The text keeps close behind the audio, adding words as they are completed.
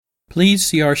Please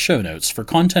see our show notes for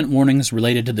content warnings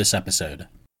related to this episode.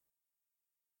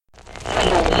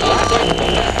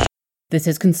 This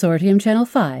is Consortium Channel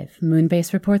 5,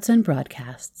 Moonbase Reports and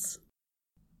Broadcasts.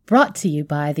 Brought to you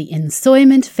by the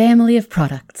Ensoyment family of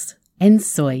products.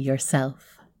 Ensoy yourself.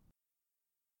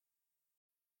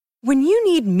 When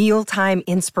you need mealtime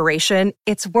inspiration,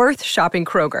 it's worth shopping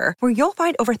Kroger, where you'll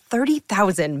find over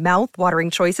 30,000 mouth-watering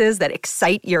choices that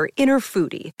excite your inner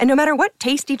foodie. And no matter what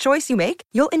tasty choice you make,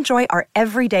 you'll enjoy our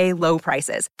everyday low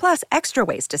prices, plus extra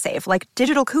ways to save, like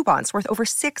digital coupons worth over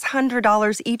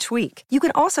 $600 each week. You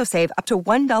can also save up to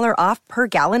 $1 off per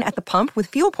gallon at the pump with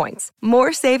fuel points.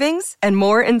 More savings and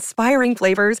more inspiring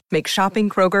flavors make shopping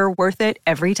Kroger worth it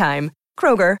every time.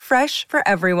 Kroger, fresh for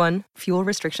everyone. Fuel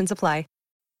restrictions apply.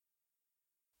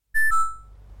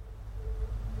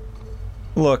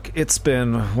 Look, it's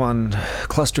been one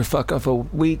clusterfuck of a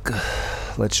week.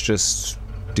 Let's just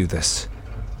do this.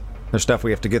 There's stuff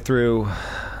we have to get through.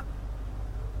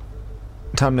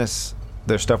 Tumnus,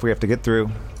 there's stuff we have to get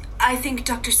through. I think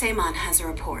Dr. Samon has a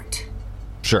report.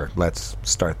 Sure, let's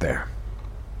start there.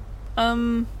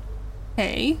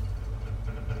 Hey.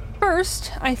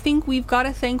 First, I think we've got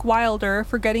to thank Wilder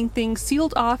for getting things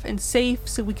sealed off and safe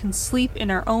so we can sleep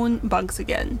in our own bunks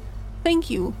again. Thank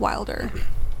you, Wilder.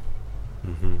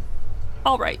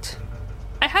 All right.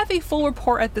 I have a full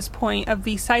report at this point of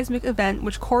the seismic event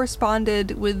which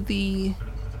corresponded with the...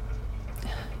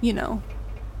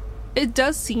 It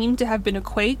does seem to have been a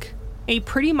quake, a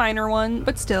pretty minor one,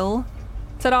 but still,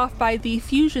 set off by the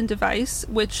fusion device,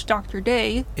 which Dr.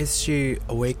 Day... Is she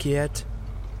awake yet?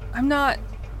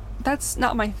 That's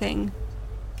not my thing.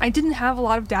 I didn't have a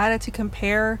lot of data to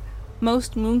compare.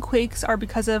 Most moonquakes are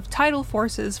because of tidal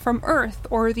forces from Earth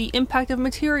or the impact of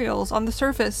materials on the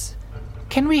surface.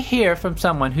 Can we hear from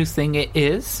someone whose thing it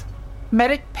is?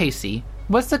 Medic Pacey,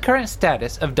 what's the current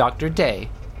status of Dr. Day?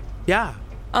 Yeah.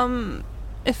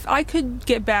 If I could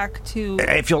get back to...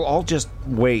 If you'll all just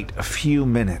wait a few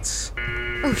minutes.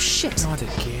 Oh, shit. Not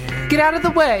again. Get out of the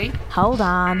way! Hold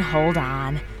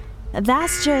on.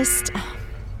 That's just...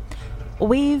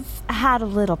 We've had a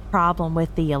little problem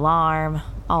with the alarm,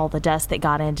 all the dust that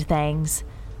got into things.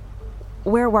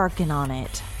 We're working on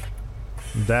it.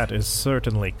 That is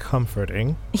certainly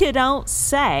comforting. You don't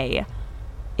say.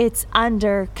 It's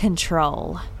under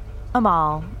control.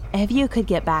 Amal, if you could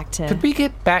get back to... Could we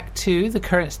get back to the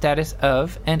current status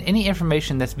of and any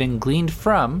information that's been gleaned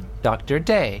from Dr.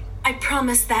 Day? I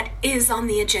promise that is on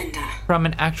the agenda. From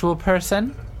an actual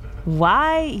person?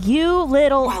 Why, you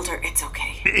little... Wilder, it's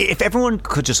okay. If everyone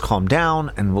could just calm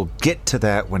down, and we'll get to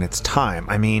that when it's time.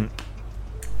 I mean...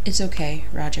 It's okay,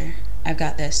 Roger. I've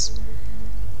got this.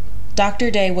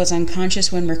 Dr. Day was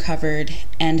unconscious when recovered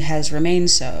and has remained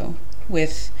so,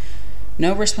 with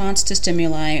no response to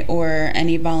stimuli or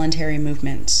any voluntary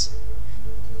movements.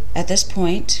 At this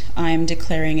point, I'm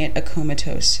declaring it a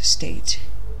comatose state.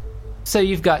 So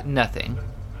you've got nothing.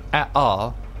 At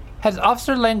all. Has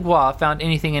Officer Langlois found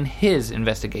anything in his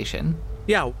investigation?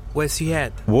 Yeah, where's he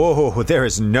at? Whoa, there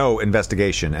is no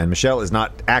investigation, and Michelle is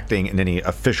not acting in any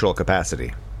official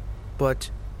capacity. But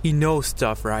he knows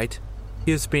stuff, right?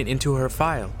 He has been into her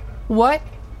file. What?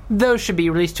 Those should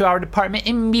be released to our department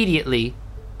immediately.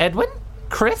 Edwin?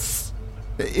 Chris?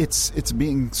 It's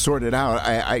being sorted out.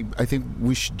 I think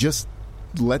we should just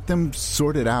let them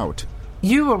sort it out.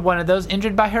 You were one of those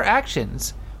injured by her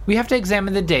actions. We have to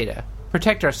examine the data.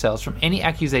 Protect ourselves from any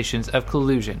accusations of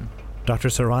collusion. Dr.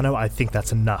 Serrano, I think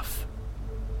that's enough.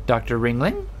 Dr.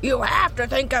 Ringling? You have to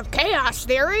think of chaos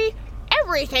theory.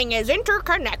 Everything is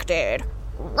interconnected.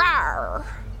 Rawr.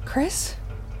 Chris?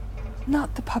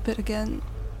 Not the puppet again,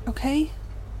 okay?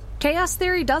 Chaos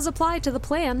theory does apply to the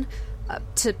plan,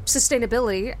 to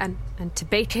sustainability, and to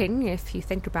baking, if you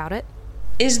think about it.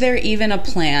 Is there even a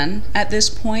plan at this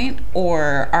point,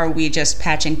 or are we just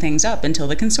patching things up until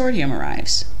the consortium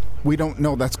arrives? We don't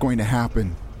know that's going to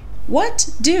happen. What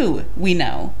do we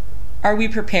know? Are we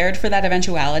prepared for that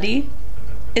eventuality?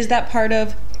 Is that part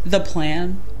of the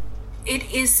plan?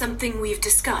 It is something we've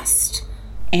discussed.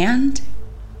 And?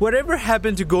 Whatever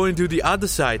happened to going to the other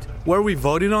side? Were we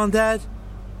voting on that?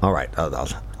 All right, a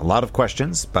lot of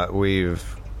questions, but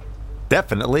we've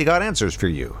definitely got answers for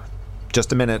you.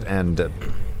 Just a minute and...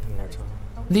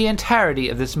 The entirety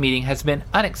of this meeting has been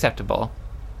unacceptable.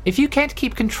 If you can't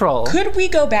keep control... Could we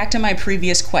go back to my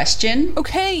previous question?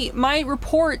 Okay, my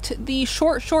report, the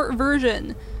short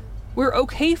version. We're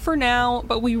okay for now,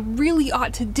 but we really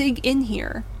ought to dig in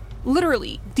here.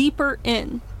 Literally, deeper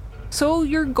in. So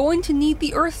you're going to need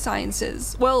the Earth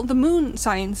sciences. Well, the Moon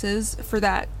sciences for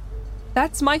that.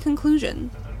 That's my conclusion.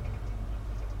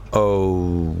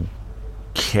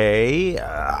 Okay,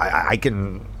 I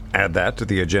can add that to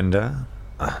the agenda.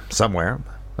 Somewhere.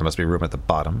 There must be room at the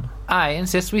bottom. I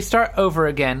insist we start over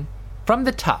again, from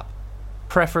the top,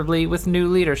 preferably with new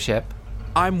leadership.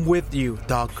 I'm with you,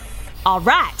 Doc. All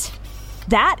right.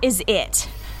 That is it.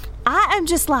 I am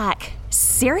just like,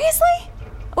 seriously?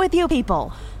 With you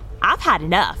people. I've had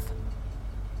enough.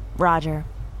 Roger,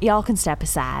 y'all can step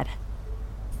aside.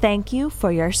 Thank you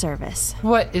for your service.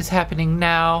 What is happening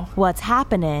now? What's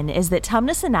happening is that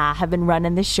Tumnus and I have been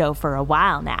running this show for a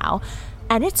while now,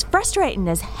 and it's frustrating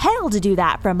as hell to do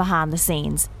that from behind the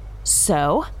scenes.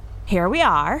 So, here we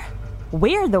are.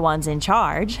 We're the ones in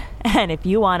charge, and if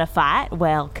you want to fight,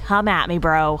 well, come at me,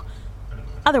 bro.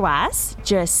 Otherwise,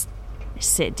 just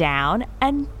sit down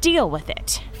and deal with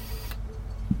it.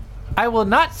 I will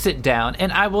not sit down,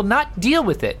 and I will not deal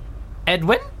with it.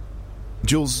 Edwin?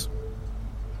 Jules,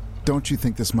 don't you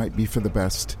think this might be for the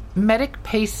best? Medic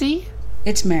Pacey?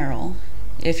 It's Meryl.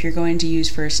 If you're going to use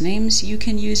first names, you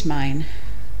can use mine.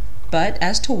 But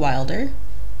as to Wilder,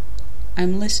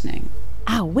 I'm listening.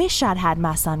 I wish I'd had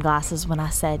my sunglasses when I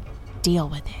said deal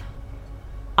with it.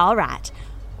 All right.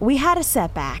 We had a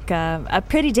setback, a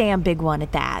pretty damn big one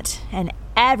at that, and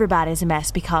everybody's a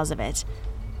mess because of it.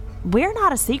 We're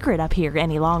not a secret up here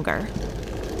any longer.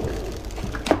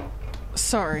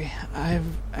 Sorry, I've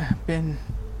been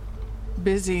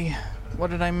busy.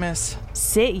 What did I miss?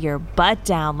 Sit your butt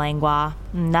down, Langlois.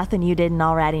 Nothing you didn't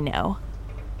already know.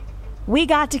 We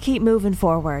got to keep moving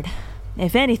forward.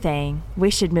 If anything, we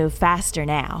should move faster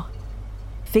now.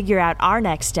 Figure out our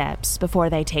next steps before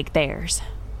they take theirs.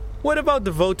 What about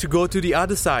the vote to go to the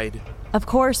other side? Of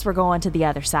course we're going to the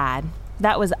other side.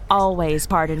 That was always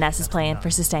part of Ness's plan for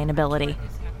sustainability.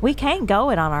 We can't go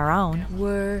it on our own.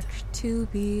 Work to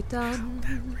be done.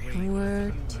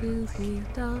 Work to be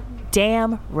done.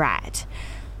 Damn right.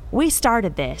 We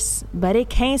started this, but it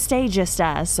can't stay just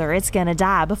us or it's gonna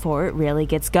die before it really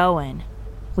gets going.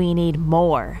 We need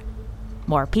more.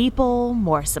 More people,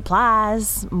 more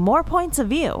supplies, more points of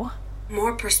view.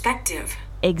 More perspective.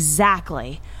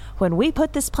 Exactly. When we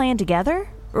put this plan together,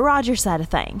 Roger said a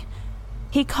thing.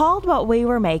 He called what we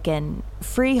were making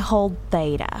Freehold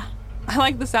Theta. I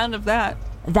like the sound of that.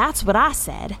 That's what I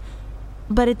said.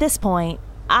 But at this point,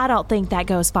 I don't think that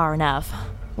goes far enough.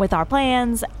 With our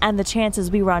plans and the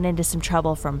chances we run into some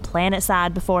trouble from planet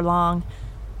side before long,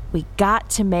 we got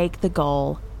to make the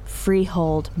goal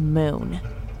Freehold Moon.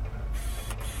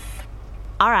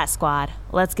 All right, squad,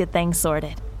 let's get things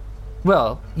sorted.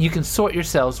 Well, you can sort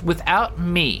yourselves without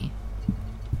me.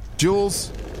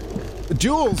 Jules!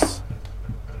 Jules!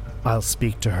 I'll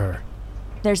speak to her.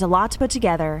 There's a lot to put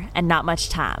together and not much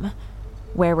time.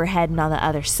 Where we're heading on the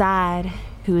other side,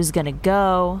 who's gonna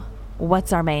go,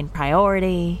 what's our main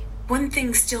priority. One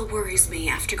thing still worries me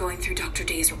after going through Dr.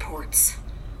 Day's reports.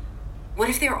 What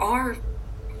if there are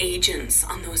agents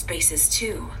on those bases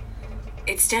too?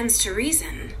 It stands to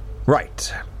reason.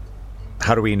 Right.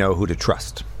 How do we know who to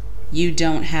trust? You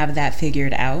don't have that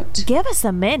figured out? Give us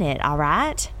a minute, all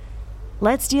right?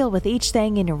 Let's deal with each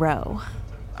thing in a row.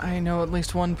 I know at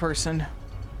least one person.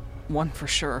 One for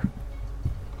sure.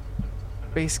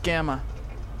 Base Gamma.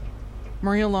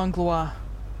 Maria Langlois.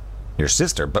 Your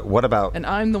sister, but what about... And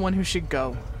I'm the one who should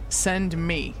go. Send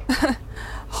me.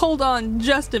 Hold on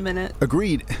just a minute.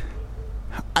 Agreed.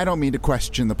 I don't mean to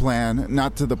question the plan,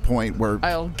 not to the point where...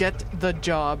 I'll get the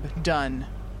job done.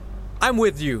 I'm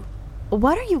with you.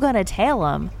 What are you gonna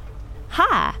tell him?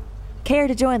 Hi, care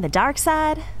to join the dark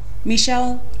side?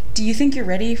 Michelle, do you think you're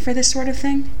ready for this sort of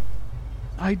thing?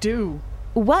 I do.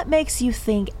 What makes you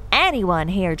think anyone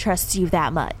here trusts you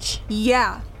that much?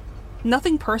 Yeah.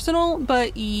 Nothing personal,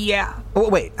 but yeah. Oh,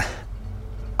 wait.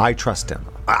 I trust him.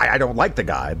 I don't like the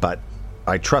guy, but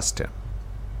I trust him.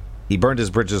 He burned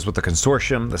his bridges with the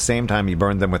consortium the same time he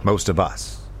burned them with most of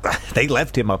us. They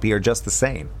left him up here just the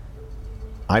same.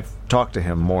 I've talked to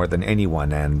him more than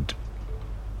anyone, and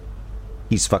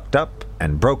he's fucked up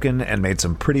and broken and made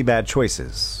some pretty bad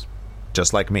choices.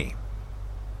 Just like me.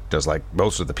 Just like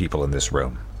most of the people in this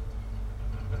room.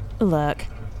 Look,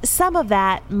 some of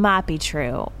that might be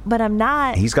true, but I'm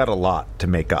not... He's got a lot to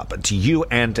make up, to you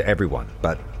and to everyone,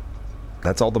 but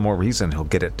that's all the more reason he'll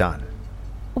get it done.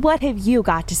 What have you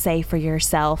got to say for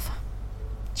yourself?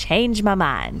 Change my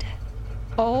mind.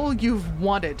 All you've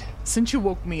wanted since you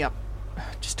woke me up,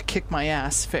 just to kick my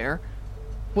ass, fair,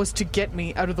 was to get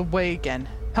me out of the way again.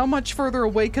 How much further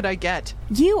away could I get?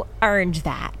 You earned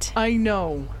that. I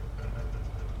know.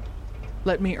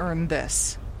 Let me earn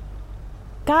this.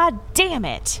 God damn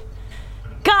it.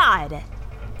 God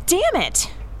damn it.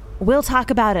 We'll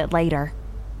talk about it later.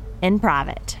 In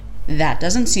private. That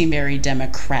doesn't seem very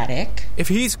democratic. If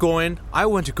he's going, I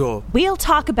want to go. We'll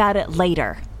talk about it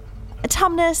later.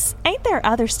 Tumnus, ain't there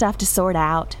other stuff to sort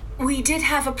out? We did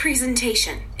have a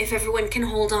presentation, if everyone can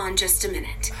hold on just a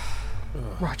minute.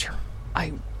 Roger,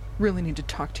 I really need to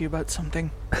talk to you about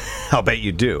something. I'll bet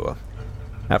you do.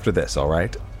 After this, all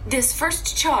right? This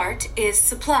first chart is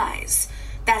supplies.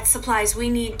 That's supplies we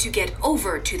need to get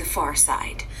over to the far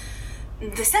side.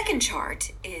 The second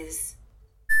chart is...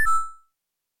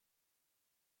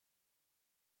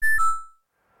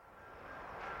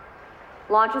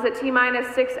 Launch is at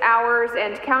T-minus 6 hours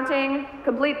and counting.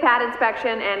 Complete pad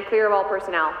inspection and clear of all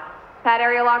personnel. Pad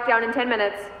area lockdown in 10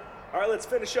 minutes. All right, let's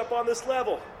finish up on this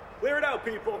level. Clear it out,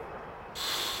 people.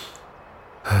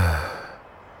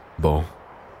 Bom,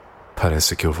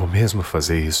 parece que eu vou mesmo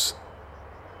fazer isso.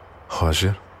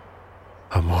 Roger,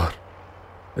 amor,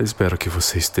 espero que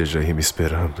você esteja aí me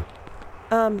esperando.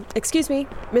 Excuse me,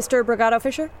 Mr. Brigado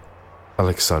Fisher?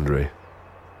 Alexandre.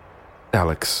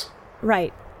 Alex.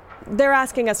 Right. They're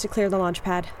asking us to clear the launch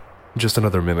pad. Just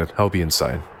another minute, I'll be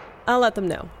inside. I'll let them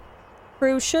know.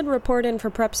 Crew should report in for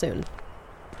prep soon.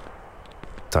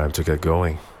 Time to get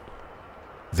going.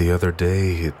 The other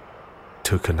day, it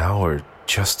took an hour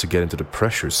just to get into the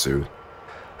pressure suit.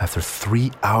 After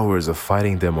 3 hours of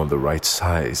fighting them on the right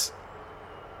size.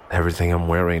 Everything I'm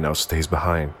wearing now stays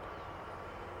behind.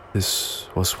 This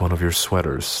was one of your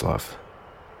sweaters, Slav.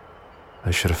 I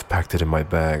should have packed it in my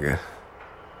bag.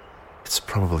 It's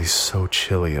probably so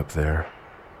chilly up there.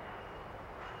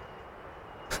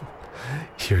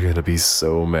 You're gonna be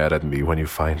so mad at me when you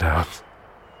find out.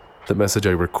 The message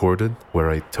I recorded, where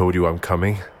I told you I'm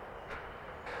coming,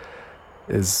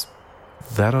 is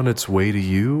that on its way to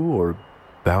you, or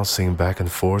bouncing back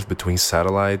and forth between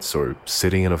satellites, or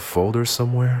sitting in a folder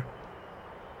somewhere?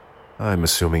 I'm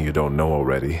assuming you don't know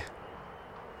already.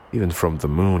 Even from the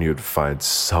moon, you'd find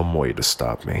some way to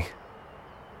stop me.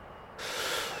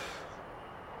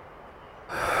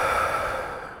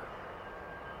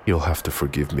 You'll have to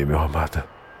forgive me, Muhammad.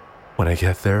 When I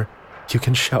get there, you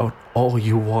can shout all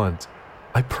you want.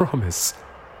 I promise.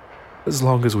 As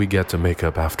long as we get to make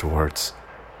up afterwards.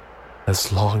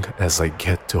 As long as I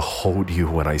get to hold you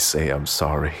when I say I'm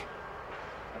sorry.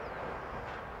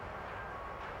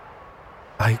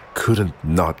 I couldn't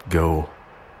not go.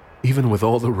 Even with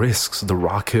all the risks, the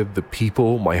rocket, the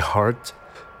people, my heart.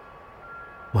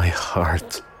 My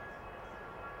heart.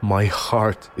 My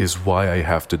heart is why I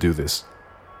have to do this.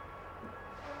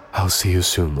 I'll see you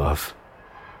soon, love.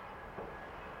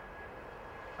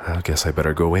 I guess I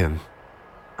better go in.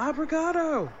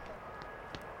 Abrigado!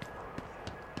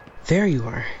 There you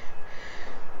are.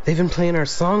 They've been playing our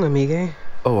song, amigue.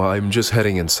 Oh, I'm just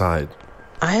heading inside.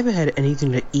 I haven't had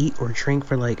anything to eat or drink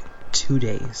for like 2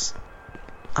 days.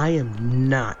 I am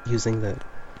not using the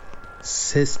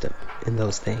system in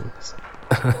those things.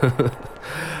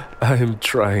 I'm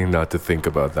trying not to think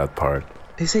about that part.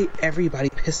 They say everybody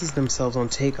pisses themselves on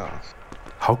takeoff.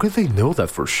 How could they know that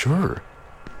for sure?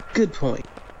 Good point.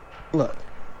 Look,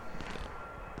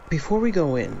 before we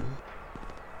go in,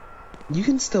 you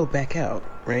can still back out,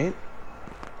 right?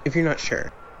 If you're not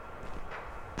sure.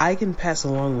 I can pass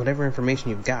along whatever information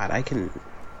you've got. I can,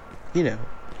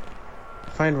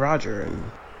 find Roger,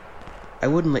 and I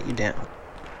wouldn't let you down.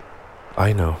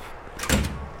 I know.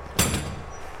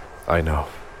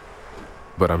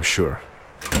 But I'm sure.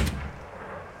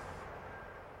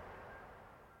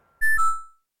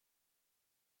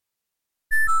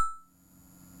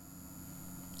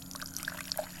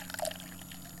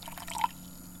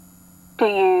 Do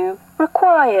you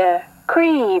require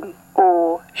cream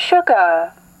or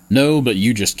sugar? No, but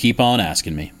you just keep on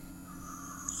asking me.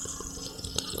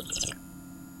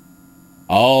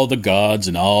 All the gods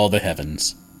and all the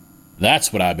heavens.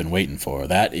 That's what I've been waiting for.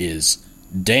 That is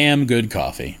damn good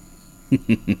coffee.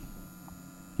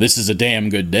 This is a damn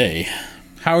good day.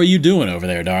 How are you doing over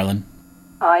there, darling?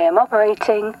 I am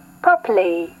operating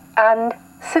properly and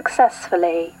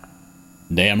successfully.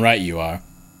 Damn right you are.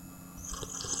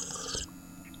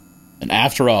 And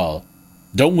after all,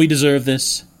 don't we deserve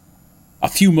this? A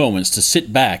few moments to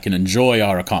sit back and enjoy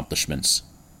our accomplishments.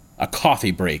 A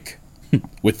coffee break.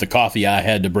 With the coffee I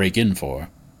had to break in for.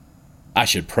 I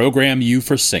should program you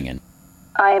for singing.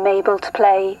 I am able to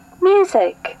play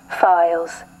music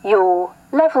files. Your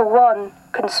Level 1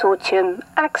 Consortium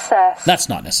access. That's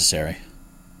not necessary.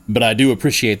 But I do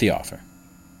appreciate the offer.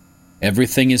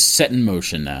 Everything is set in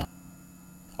motion now.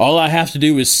 All I have to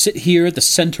do is sit here at the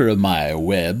center of my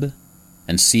web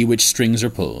and see which strings are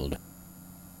pulled.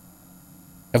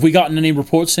 Have we gotten any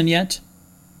reports in yet?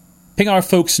 Ping our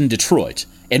folks in Detroit,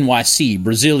 NYC,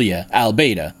 Brasilia,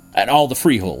 Albeda, and all the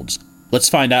freeholds. Let's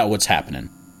find out what's happening.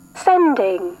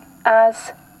 Sending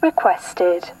as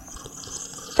requested.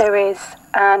 There is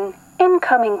an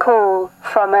Incoming call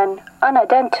from an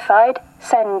unidentified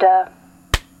sender.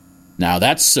 Now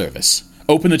that's service.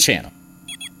 Open the channel.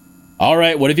 All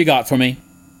right, what have you got for me?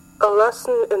 A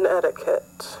lesson in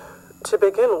etiquette. To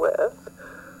begin with,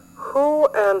 who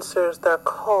answers their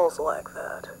calls like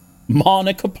that?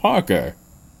 Monica Parker.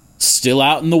 Still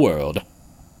out in the world.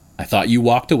 I thought you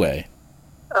walked away.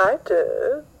 I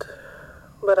did,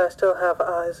 but I still have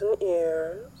eyes and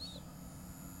ears.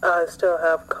 I still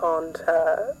have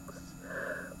contacts.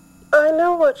 I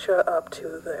know what you're up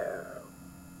to there.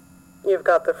 You've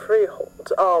got the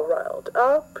freeholds all riled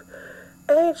up,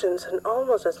 agents in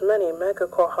almost as many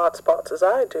megacore hotspots as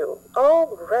I do,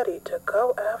 all ready to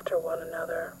go after one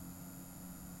another.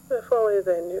 If only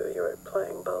they knew you were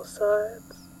playing both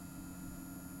sides.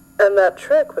 And that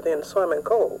trick with the enslavement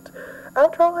gold,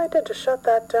 after all I did to shut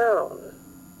that down,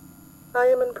 I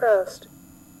am impressed.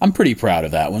 I'm pretty proud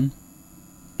of that one.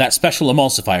 That special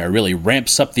emulsifier really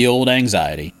ramps up the old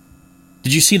anxiety.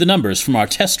 Did you see the numbers from our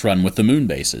test run with the moon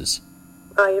bases?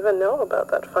 I even know about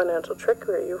that financial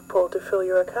trickery you've pulled to fill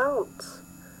your accounts.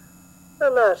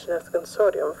 Imagine if the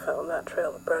consortium found that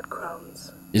trail of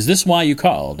breadcrumbs. Is this why you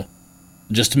called?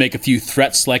 Just to make a few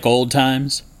threats like old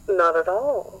times? Not at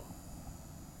all.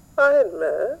 I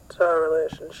admit our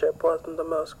relationship wasn't the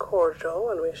most cordial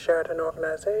when we shared an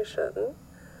organization.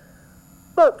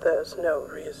 But there's no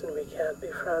reason we can't be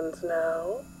friends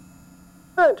now.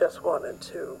 I just wanted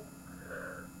to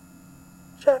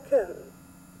check in.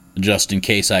 Just in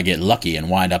case I get lucky and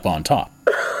wind up on top.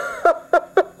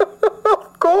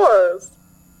 Of course.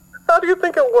 How do you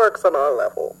think it works on our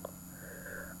level?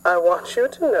 I want you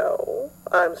to know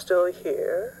I'm still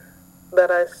here,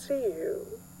 that I see you.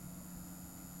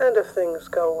 And if things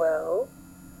go well,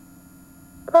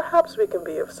 perhaps we can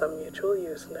be of some mutual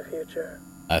use in the future.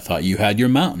 I thought you had your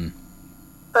mountain.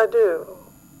 I do.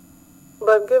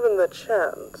 But given the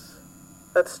chance,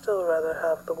 I'd still rather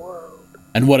have the world.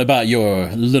 And what about your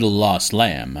little lost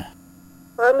lamb?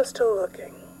 I'm still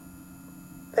looking.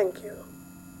 Thank you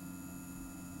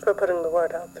for putting the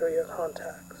word out through your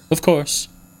contacts. Of course.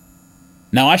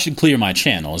 Now I should clear my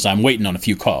channels. I'm waiting on a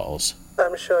few calls.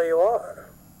 I'm sure you are.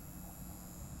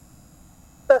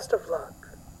 Best of luck.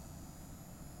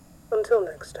 Until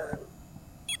next time.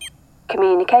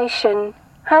 Communication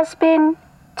has been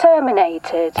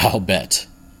terminated. I'll bet.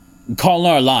 Call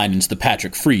our line into the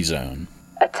Patrick Free Zone.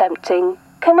 Attempting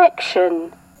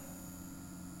connection.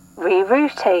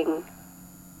 Rerouting.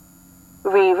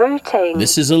 Rerouting.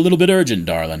 This is a little bit urgent,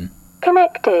 darling.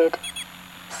 Connected.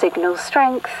 Signal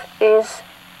strength is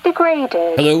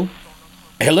degraded. Hello?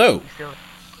 Hello?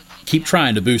 Keep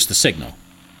trying to boost the signal.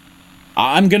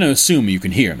 I'm gonna assume you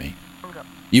can hear me.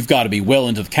 You've got to be well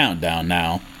into the countdown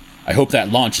now. I hope that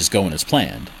launch is going as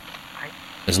planned.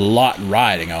 There's a lot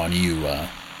riding on you,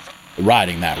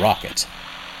 riding that rocket.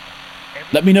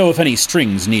 Let me know if any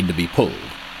strings need to be pulled.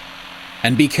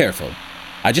 And be careful.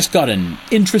 I just got an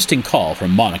interesting call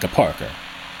from Monica Parker.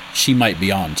 She might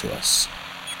be on to us.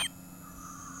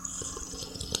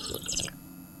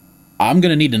 I'm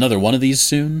gonna need another one of these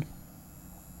soon.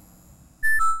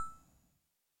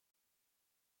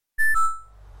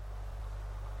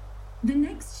 The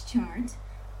next chart,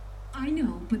 I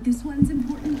know, but this one's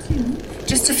important too.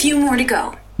 Just a few more to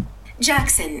go.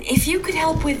 Jackson, if you could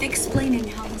help with explaining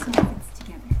how this all fits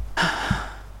together.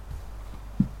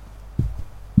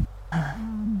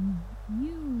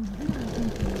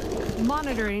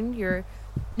 Monitoring your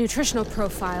nutritional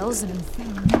profiles and...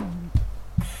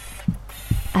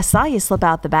 I saw you slip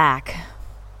out the back.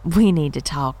 We need to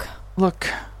talk. Look,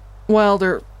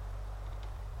 Wilder...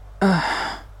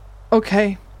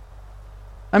 okay.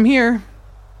 I'm here.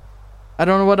 I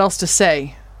don't know what else to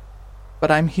say, but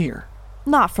I'm here.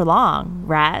 Not for long,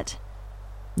 right?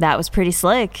 That was pretty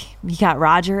slick. You got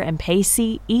Roger and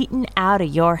Pacey eaten out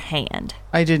of your hand.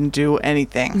 I didn't do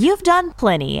anything. You've done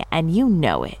plenty, and you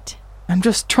know it. I'm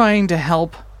just trying to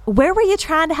help. Where were you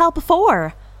trying to help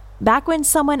before? Back when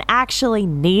someone actually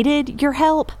needed your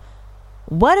help?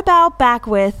 What about back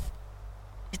with...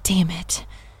 Damn it.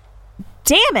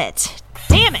 Damn it!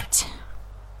 Damn it!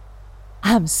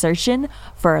 I'm searching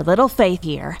for a little faith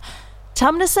here.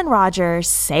 Tumnus and Roger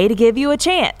say to give you a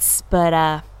chance,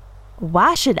 but,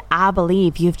 why should I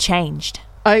believe you've changed?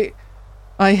 I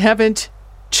haven't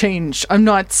changed. I'm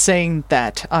not saying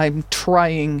that. I'm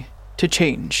trying to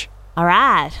change. All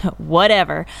right,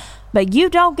 whatever. But you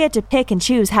don't get to pick and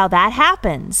choose how that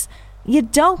happens. You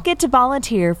don't get to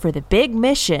volunteer for the big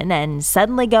mission and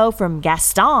suddenly go from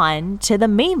Gaston to the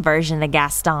meme version of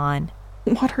Gaston.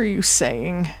 What are you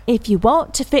saying? If you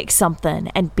want to fix something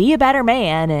and be a better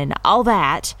man and all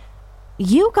that,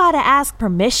 you gotta ask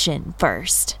permission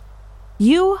first.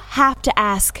 You have to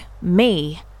ask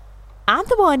me. I'm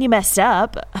the one you messed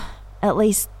up. At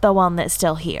least the one that's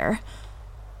still here.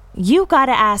 You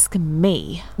gotta ask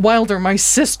me. Wilder, my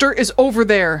sister is over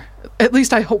there. At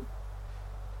least I hope.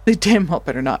 They damn well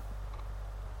better not.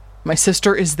 My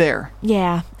sister is there.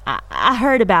 Yeah, I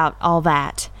heard about all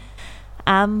that.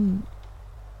 I'm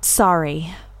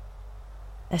sorry.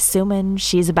 Assuming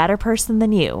she's a better person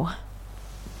than you.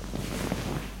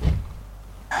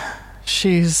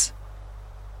 She's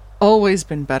always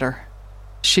been better.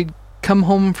 She'd come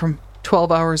home from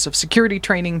 12 hours of security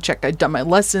training, check I'd done my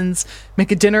lessons,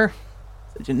 make a dinner.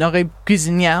 Je n'aurais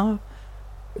cuisinière.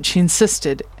 She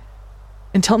insisted.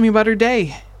 And tell me about her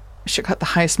day. She got the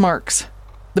highest marks.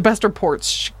 The best reports.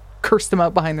 She cursed them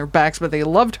out behind their backs, but they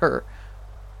loved her.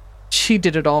 She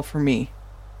did it all for me.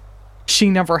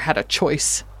 She never had a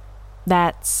choice.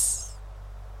 That's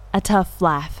a tough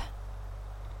laugh.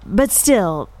 But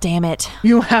still, damn it.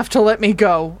 You have to let me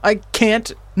go. I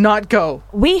can't not go.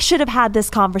 We should have had this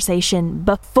conversation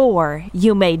before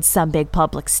you made some big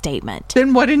public statement.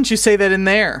 Then why didn't you say that in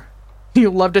there? You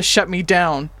love to shut me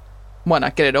down. Why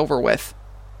not get it over with?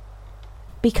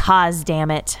 Because,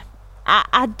 damn it.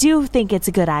 I do think it's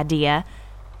a good idea.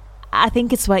 I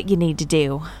think it's what you need to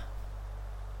do.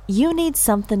 You need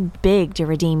something big to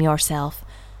redeem yourself.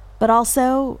 But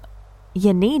also,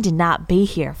 you need to not be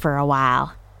here for a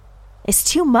while. It's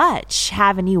too much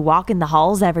having you walking the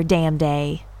halls every damn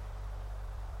day.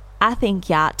 I think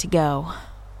you ought to go.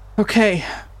 Okay.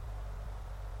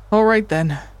 All right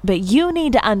then. But you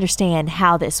need to understand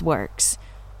how this works.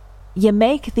 You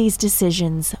make these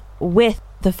decisions with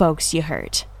the folks you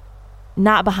hurt,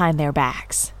 not behind their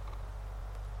backs.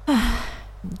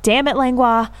 Damn it,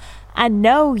 Langlois. I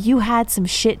know you had some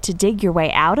shit to dig your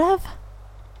way out of.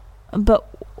 But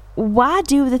why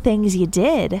do the things you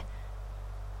did?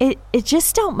 It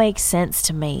just don't make sense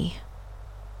to me.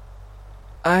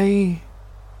 I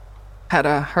had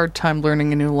a hard time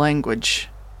learning a new language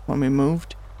when we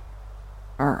moved.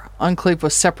 Our enclave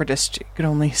was separatist. You could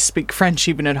only speak French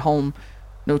even at home.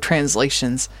 No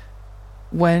translations.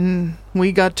 When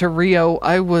we got to Rio,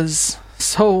 I was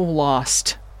so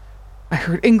lost. I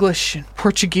heard English and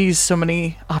Portuguese, so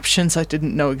many options I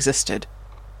didn't know existed.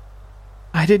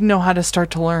 I didn't know how to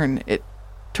start to learn. It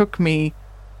took me,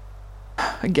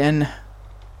 again,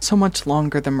 so much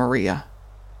longer than Maria.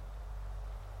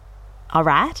 All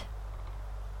right.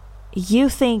 You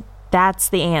think that's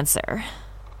the answer?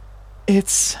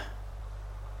 It's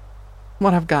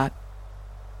what I've got.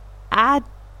 I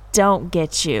don't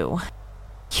get you.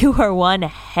 You are one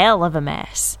hell of a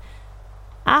mess.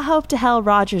 I hope to hell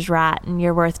Roger's right and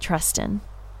you're worth trusting.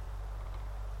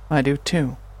 I do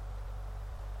too.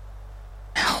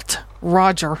 Held.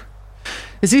 Roger.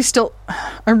 Is he still...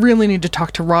 I really need to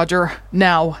talk to Roger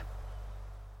now.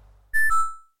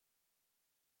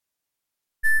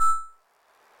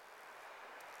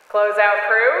 Close out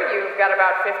crew, you've got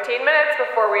about 15 minutes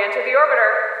before we enter the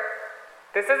orbiter.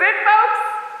 This is it,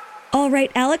 folks! All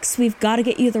right, Alex, we've got to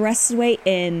get you the rest of the way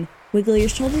in. Wiggle your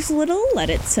shoulders a little, let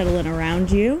it settle in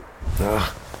around you.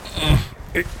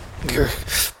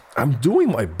 I'm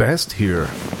doing my best here.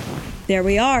 There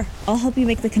we are. I'll help you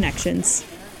make the connections.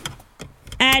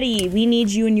 Addie, we need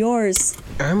you and yours.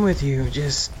 I'm with you,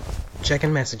 just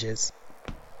checking messages.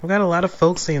 I've got a lot of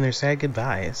folks saying their sad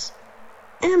goodbyes.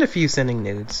 And a few sending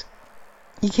nudes.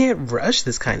 You can't rush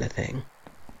this kind of thing.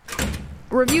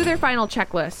 Review their final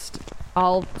checklist.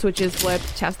 All switches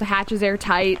flipped, test the hatches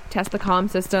airtight, test the comm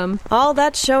system. All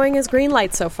that's showing is green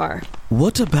light so far.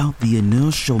 What about the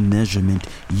inertial measurement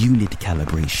unit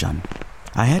calibration?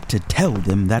 I had to tell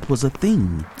them that was a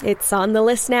thing. It's on the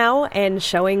list now and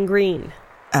showing green.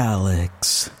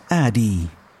 Alex, Addie,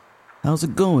 how's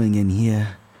it going in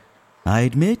here? I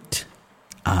admit,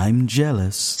 I'm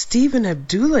jealous. Stephen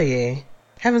Abdoulaye,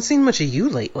 haven't seen much of you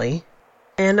lately.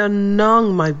 And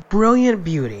Anong, my brilliant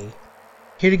beauty.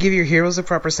 Here to give your heroes a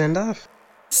proper send-off?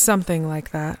 Something like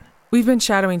that. We've been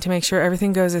shadowing to make sure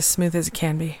everything goes as smooth as it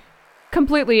can be.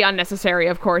 Completely unnecessary,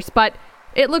 of course, but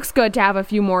it looks good to have a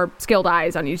few more skilled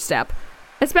eyes on each step.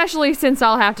 Especially since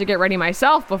I'll have to get ready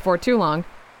myself before too long.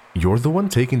 You're the one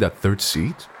taking that third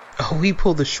seat? Oh, we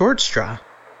pulled the short straw.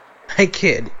 I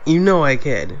kid. You know I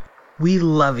kid. We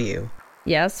love you.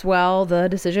 Yes, well, the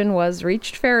decision was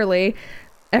reached fairly.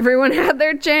 Everyone had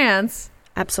their chance.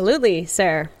 Absolutely,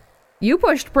 sir. You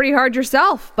pushed pretty hard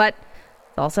yourself, but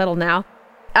it's all settled now.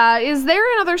 Is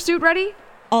there another suit ready?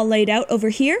 All laid out over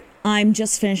here. I'm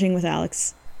just finishing with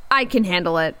Alex. I can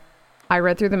handle it. I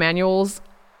read through the manuals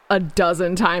a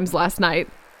dozen times last night.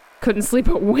 Couldn't sleep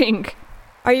a wink.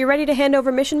 Are you ready to hand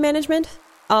over mission management?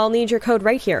 I'll need your code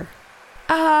right here.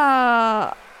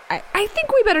 I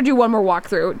think we better do one more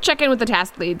walkthrough. Check in with the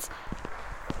task leads.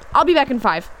 I'll be back in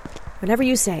 5. Whenever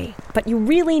you say. But you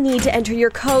really need to enter your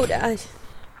code.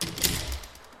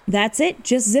 That's it.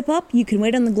 Just zip up. You can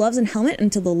wait on the gloves and helmet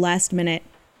until the last minute.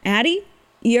 Addie,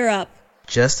 you're up.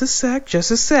 Just a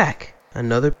sec.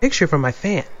 Another picture from my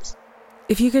fans.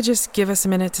 If you could just give us a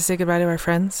minute to say goodbye to our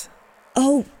friends.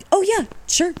 Oh yeah,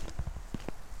 sure.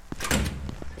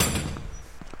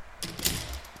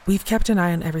 We've kept an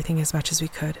eye on everything as much as we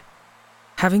could.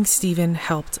 Having Steven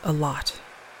helped a lot.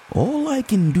 All I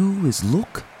can do is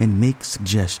look and make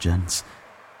suggestions.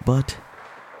 But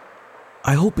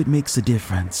I hope it makes a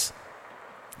difference.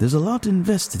 There's a lot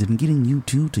invested in getting you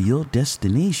two to your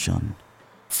destination.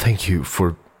 Thank you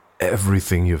for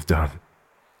everything you've done.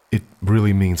 It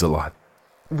really means a lot.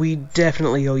 We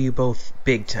definitely owe you both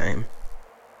big time.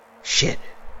 Shit.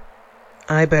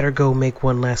 I better go make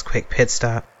one last quick pit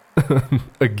stop.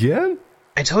 Again?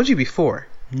 I told you before.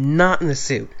 Not in the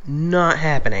suit. Not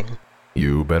happening.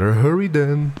 You better hurry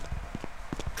then.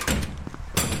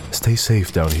 Stay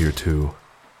safe down here too.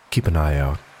 Keep an eye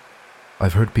out.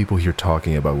 I've heard people here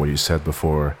talking about what you said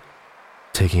before.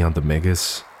 Taking on the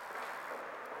Megas.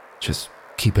 Just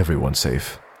keep everyone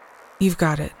safe. You've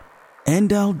got it.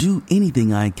 And I'll do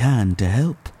anything I can to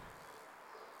help.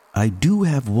 I do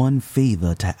have one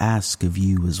favor to ask of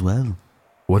you as well.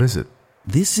 What is it?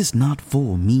 This is not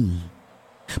for me,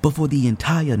 but for the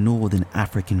entire Northern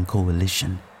African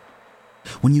Coalition.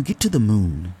 When you get to the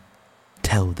moon,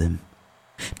 tell them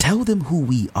who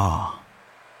we are,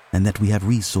 and that we have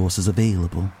resources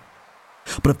available.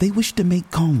 But if they wish to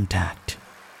make contact,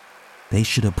 they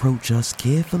should approach us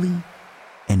carefully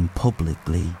and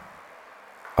publicly.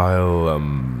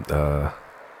 I'll,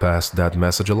 pass that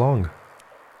message along.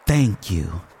 Thank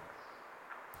you.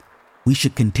 We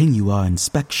should continue our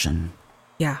inspection.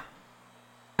 Yeah.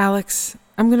 Alex,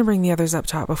 I'm gonna bring the others up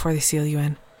top before they seal you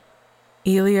in.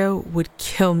 Elio would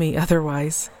kill me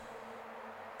otherwise.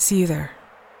 See you there.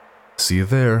 See you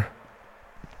there.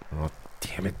 Oh,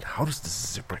 damn it. How does the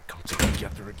zipper come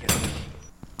together again?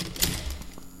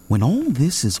 When all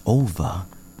this is over,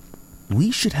 we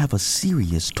should have a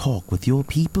serious talk with your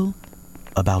people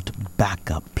about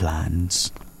backup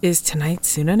plans. Is tonight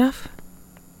soon enough?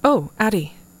 Oh,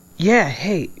 Addie. Yeah,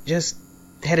 hey, just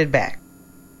headed back.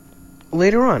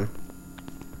 Later on.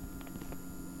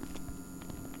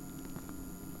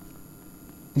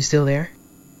 You still there?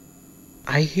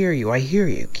 I hear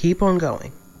you. Keep on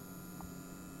going.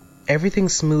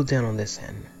 Everything's smooth down on this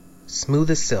end. Smooth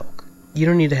as silk. You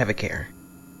don't need to have a care.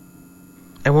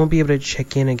 I won't be able to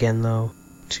check in again, though.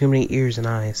 Too many ears and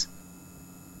eyes.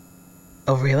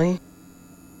 Oh, really?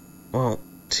 Well,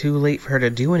 too late for her to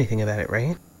do anything about it,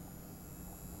 right?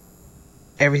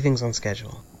 Everything's on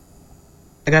schedule.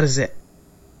 I got a zip.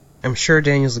 I'm sure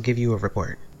Daniels will give you a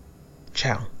report.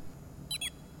 Ciao.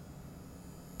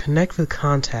 Connect with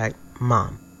contact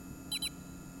Mom.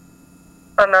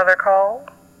 Another call?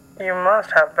 You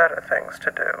must have better things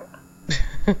to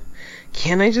do.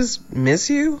 Can't I just miss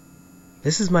you?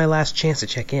 This is my last chance to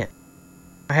check in.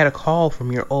 I had a call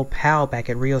from your old pal back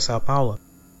at Rio Sao Paulo.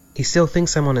 He still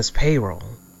thinks I'm on his payroll.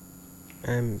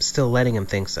 I'm still letting him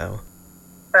think so.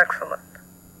 Excellent.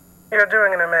 You're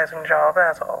doing an amazing job,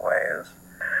 as always.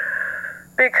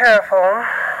 Be careful.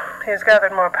 He's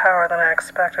gathered more power than I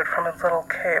expected from his little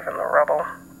cave in the rubble.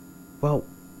 Well,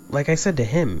 like I said to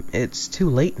him, it's too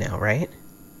late now, right?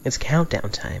 It's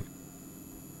countdown time.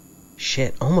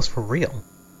 Shit, almost for real.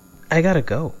 I gotta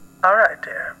go. Alright,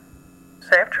 dear.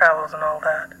 Safe travels and all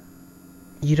that.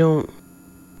 You don't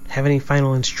have any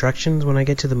final instructions when I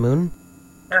get to the moon?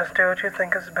 Just do what you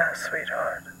think is best,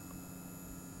 sweetheart.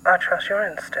 I trust your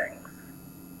instincts.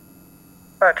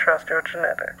 I trust your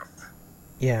genetics.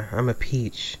 Yeah, I'm a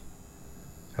peach.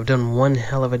 I've done one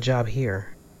hell of a job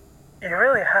here. You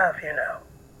really have, you know.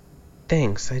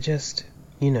 Thanks, I just,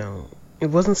 it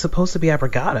wasn't supposed to be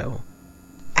Abrogado.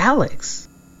 Alex!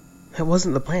 That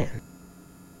wasn't the plan.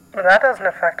 But that doesn't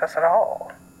affect us at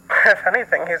all. If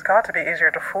anything, he's got to be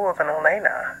easier to fool than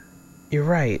Elena. You're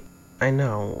right. I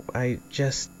know. I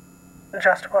just...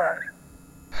 Just what?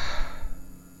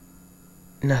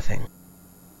 Nothing.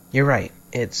 You're right.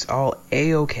 It's all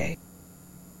A-okay.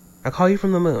 I'll call you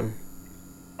from the moon.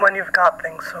 When you've got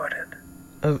things sorted.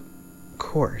 Of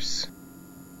course.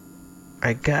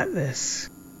 I got this.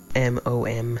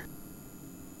 M-O-M.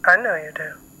 I know you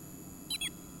do.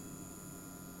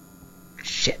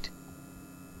 Shit.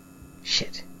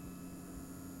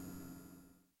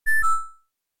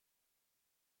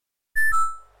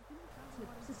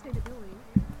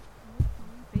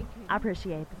 I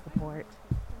appreciate the support.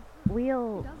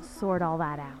 We'll sort all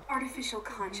that out. Artificial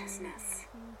consciousness.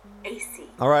 AC.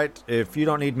 All right, if you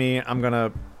don't need me, I'm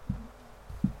gonna...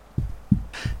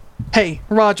 Hey,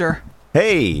 Roger.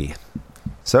 Hey!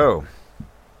 So,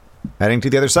 heading to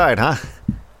the other side, huh?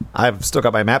 I've still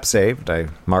got my map saved. I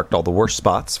marked all the worst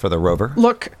spots for the rover.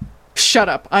 Look, shut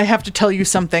up. I have to tell you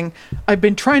something. I've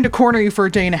been trying to corner you for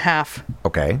a day and a half.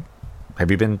 Okay.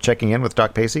 Have you been checking in with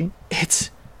Doc Pacey? It's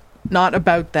not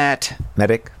about that.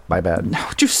 Medic, my bad. No,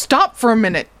 just stop for a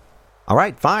minute. All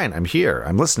right, fine. I'm here.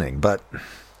 I'm listening, but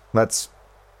let's...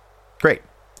 Great.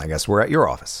 I guess we're at your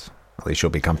office. At least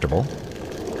you'll be comfortable.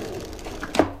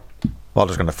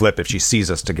 Walter's gonna flip if she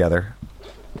sees us together.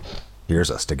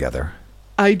 Hears us together.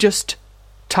 I just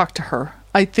talked to her.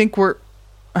 I think we're...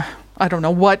 I don't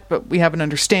know what, but we have an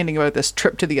understanding about this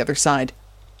trip to the other side.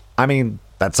 I mean,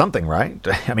 that's something, right?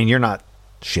 I mean, you're not...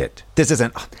 Shit. This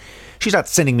isn't... She's not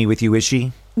sending me with you, is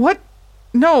she? What?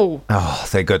 No. Oh,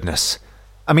 thank goodness.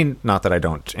 I mean, not that I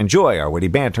don't enjoy our witty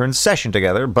banter and session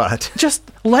together, but... Just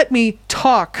let me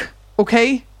talk,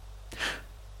 okay?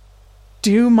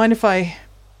 Do you mind if I...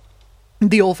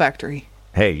 The olfactory.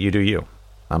 Hey, you do you.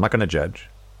 I'm not going to judge.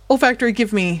 Olfactory,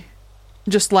 give me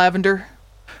just lavender.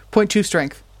 0.2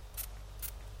 strength.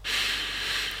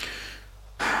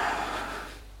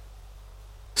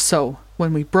 So,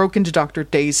 when we broke into Dr.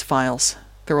 Day's files,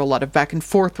 there were a lot of back and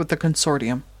forth with the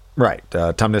consortium. Right.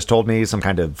 Tumnus told me some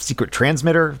kind of secret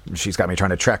transmitter. She's got me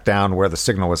trying to track down where the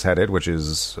signal was headed, which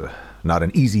is not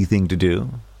an easy thing to do.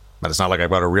 But it's not like I've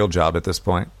got a real job at this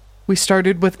point. We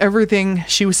started with everything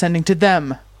she was sending to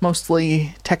them,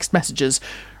 mostly text messages.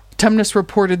 Tumnus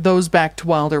reported those back to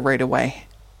Wilder right away.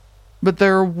 But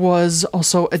there was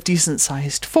also a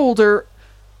decent-sized folder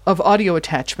of audio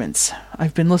attachments.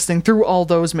 I've been listening through all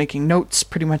those, making notes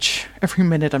pretty much every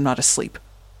minute I'm not asleep.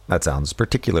 That sounds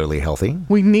particularly healthy.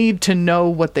 We need to know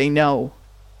what they know.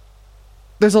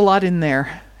 There's a lot in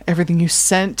there. Everything you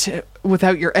sent,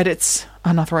 without your edits,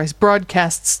 unauthorized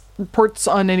broadcasts, reports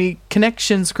on any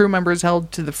connections crew members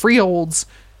held to the freeholds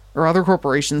or other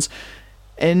corporations,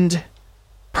 and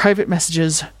private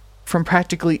messages from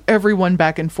practically everyone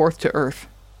back and forth to Earth.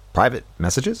 Private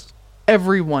messages?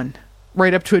 Everyone.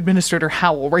 Right up to Administrator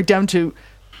Howell, right down to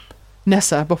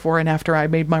Nessa before and after I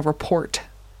made my report.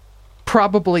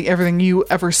 Probably everything you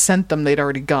ever sent them they'd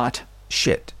already got.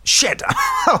 Shit.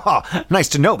 Nice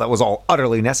to know that was all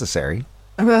utterly necessary.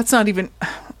 I mean,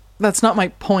 that's not my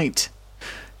point.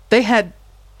 I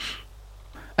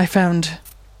found...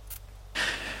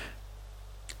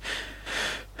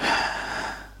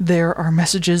 There are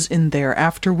messages in there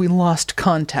after we lost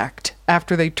contact,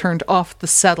 after they turned off the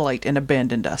satellite and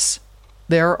abandoned us.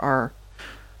 There are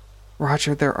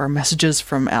messages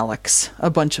from Alex. A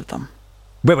bunch of them.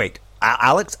 Wait.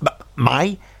 Alex?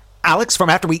 My? Alex from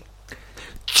after we...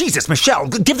 Jesus, Michelle,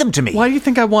 give them to me. Why do you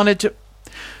think I wanted to...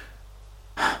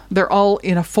 They're all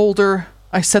in a folder.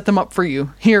 I set them up for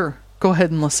you. Here, go ahead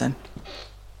and listen.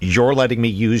 You're letting me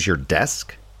use your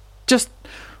desk? Just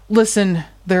listen.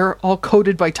 They're all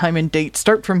coded by time and date.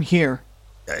 Start from here.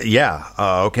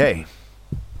 Okay.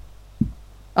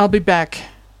 I'll be back.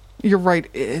 You're right.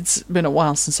 It's been a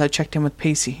while since I checked in with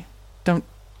Pacey. Don't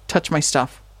touch my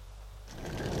stuff.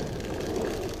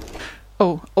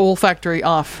 Oh, olfactory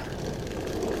off.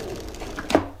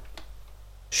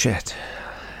 Shit.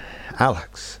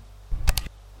 Alex.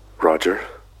 Roger,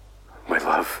 my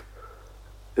love,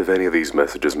 if any of these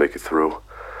messages make it through,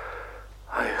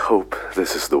 I hope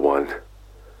this is the one.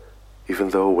 Even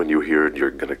though when you hear it,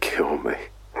 you're gonna kill me.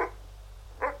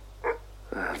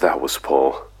 That was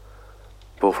Paul.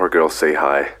 Both our girls say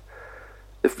hi.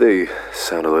 If they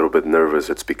sound a little bit nervous,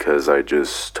 it's because I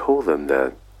just told them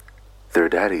that their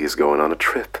daddy is going on a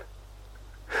trip.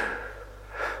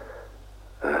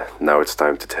 Now it's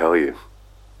time to tell you.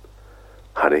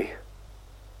 Honey,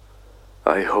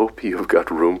 I hope you've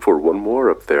got room for one more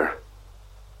up there.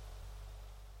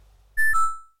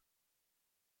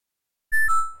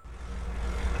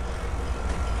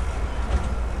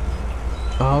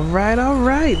 All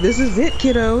right. This is it,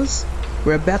 kiddos.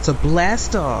 We're about to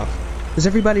blast off. Is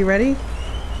everybody ready?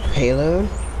 Payload?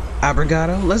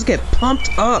 Abrigado? Let's get pumped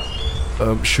up.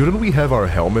 Shouldn't we have our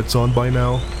helmets on by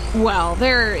now? Well,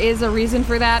 there is a reason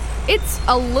for that. It's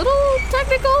a little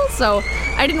technical, so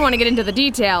I didn't want to get into the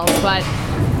details, but...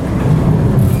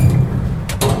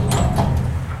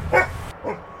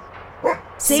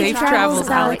 Safe travels,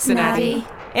 Alex and Addie.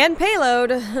 And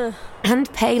Payload.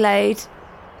 And Payload.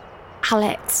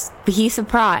 Alex, were you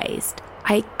surprised?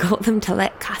 I got them to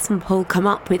let Cass and Paul come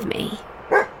up with me.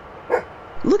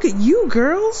 Look at you,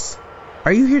 girls.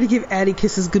 Are you here to give Addie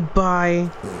kisses goodbye?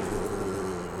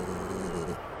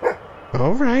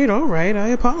 All right. I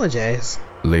apologize.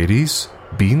 Ladies,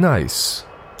 be nice.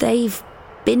 They've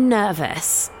been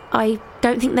nervous. I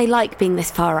don't think they like being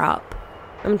this far up.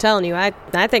 I'm telling you, I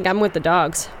think I'm with the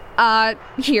dogs.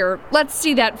 Here, let's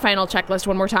see that final checklist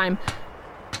one more time.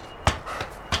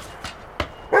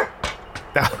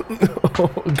 Oh,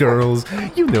 girls,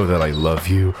 you know that I love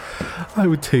you. I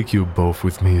would take you both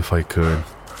with me if I could.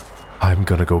 I'm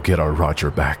gonna go get our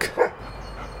Roger back.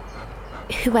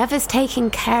 Whoever's taking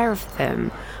care of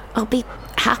them, I'll be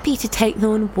happy to take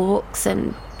them on walks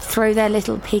and throw their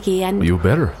little piggy and... You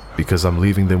better, because I'm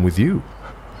leaving them with you.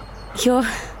 You're...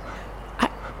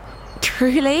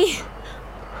 truly?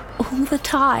 All the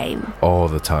time? All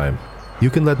the time. You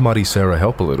can let Maricera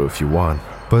help a little if you want,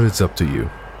 but it's up to you.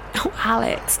 Oh,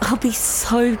 Alex, I'll be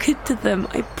so good to them,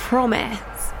 I promise.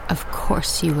 Of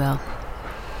course you will.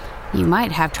 You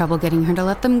might have trouble getting her to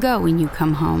let them go when you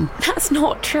come home. That's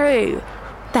not true.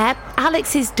 They're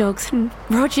Alex's dogs and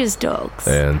Roger's dogs.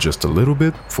 And just a little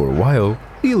bit, for a while,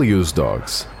 Elio's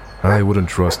dogs. I wouldn't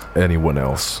trust anyone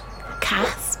else.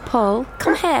 Cass, Paul,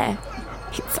 come here.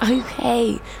 It's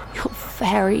okay. You're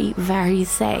very, very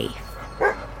safe.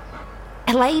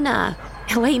 Elena,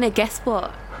 guess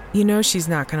what? You know she's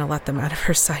not going to let them out of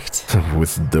her sight.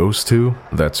 With those two,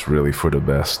 that's really for the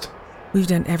best. We've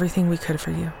done everything we could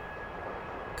for you.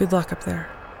 Good luck up there.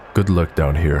 Good luck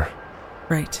down here.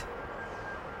 Right.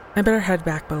 I better head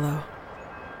back below.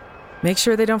 Make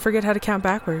sure they don't forget how to count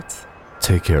backwards.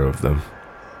 Take care of them.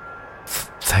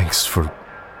 Thanks for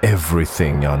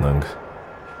everything, Anang.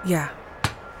 Yeah.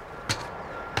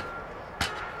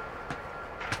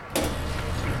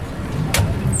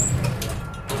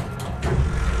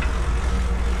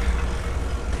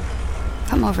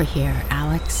 Come over here,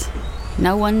 Alex.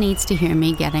 No one needs to hear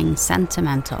me getting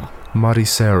sentimental.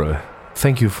 Maricera,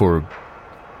 thank you for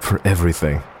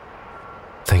everything.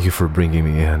 Thank you for bringing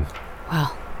me in.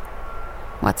 Well,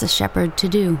 what's a shepherd to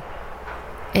do?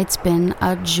 It's been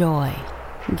a joy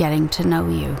getting to know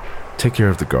you. Take care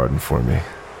of the garden for me.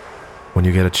 When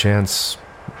you get a chance,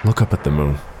 look up at the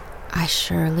moon. I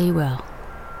surely will.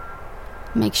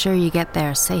 Make sure you get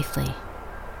there safely.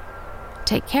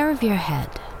 Take care of your head.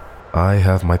 I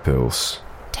have my pills.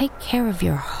 Take care of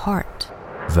your heart.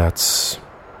 That's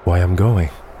why I'm going.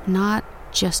 Not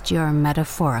just your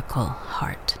metaphorical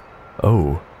heart.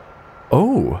 Oh,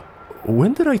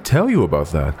 when did I tell you about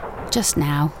that? Just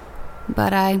now.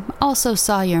 But I also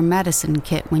saw your medicine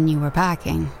kit when you were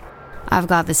packing. I've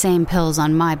got the same pills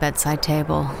on my bedside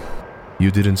table.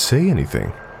 You didn't say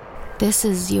anything. This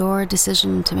is your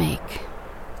decision to make.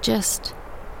 Just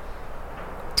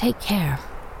take care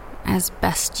as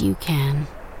best you can.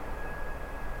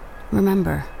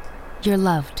 Remember, you're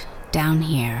loved down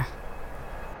here.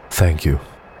 Thank you.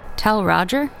 Tell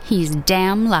Roger he's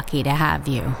damn lucky to have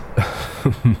you.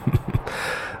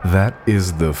 That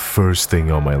is the first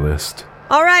thing on my list.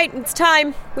 All right, it's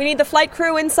time. We need the flight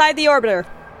crew inside the orbiter.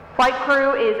 Flight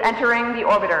crew is entering the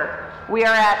orbiter. We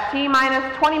are at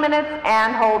T-minus 20 minutes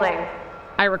and holding.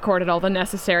 I recorded all the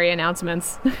necessary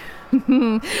announcements.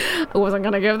 I wasn't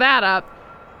gonna give that up.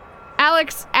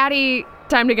 Alex, Addie,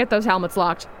 time to get those helmets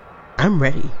locked. I'm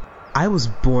ready. I was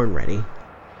born ready.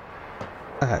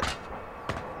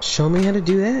 Show me how to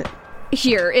do that?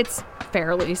 Here, it's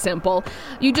fairly simple.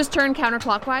 You just turn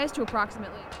counterclockwise to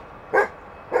approximately...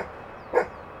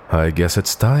 I guess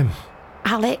it's time.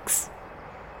 Alex,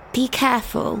 be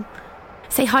careful.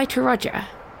 Say hi to Roger.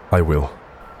 I will.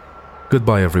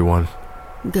 Goodbye, everyone.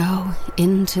 Go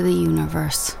into the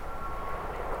universe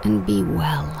and be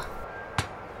well.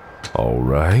 All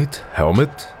right,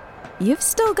 helmet. You've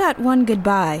still got one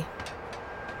goodbye.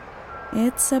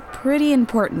 It's a pretty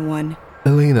important one.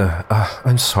 Elena,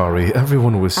 I'm sorry.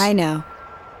 Everyone was... I know.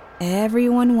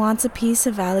 Everyone wants a piece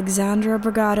of Alexandra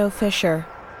Brigado Fisher.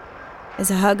 Is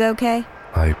a hug okay?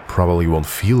 I probably won't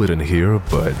feel it in here,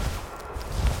 but...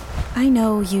 I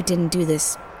know you didn't do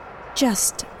this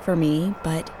just for me,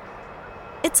 but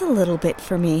it's a little bit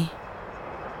for me.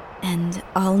 And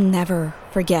I'll never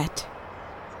forget.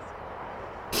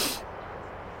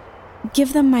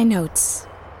 Give them my notes.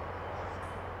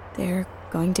 They're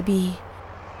going to be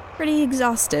pretty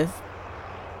exhaustive.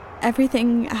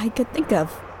 Everything I could think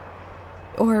of.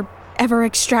 Or ever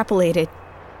extrapolated.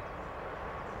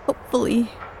 Hopefully,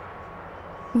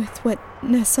 with what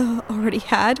Nessa already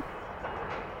had.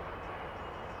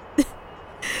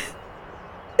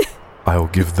 I'll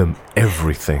give them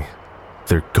everything.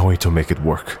 They're going to make it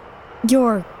work.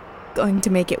 You're going to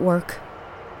make it work.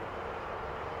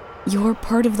 You're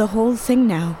part of the whole thing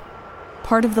now.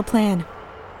 Part of the plan.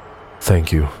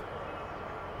 Thank you.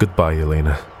 Goodbye,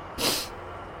 Elena.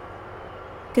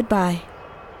 Goodbye,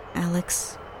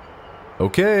 Alex.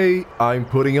 Okay, I'm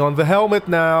putting on the helmet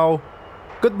now.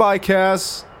 Goodbye,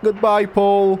 Cass. Goodbye,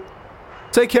 Paul.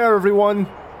 Take care, everyone.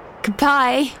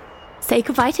 Goodbye. Say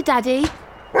goodbye to Daddy.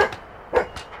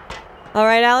 All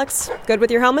right, Alex. Good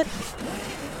with your helmet?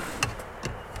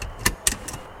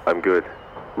 I'm good.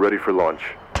 Ready for launch.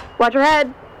 Watch your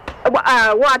head.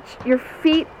 Watch your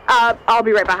feet. I'll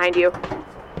be right behind you.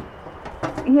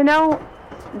 You know,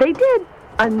 they did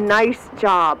a nice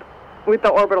job with the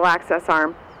orbital access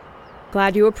arm.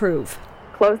 Glad you approve.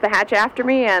 Close the hatch after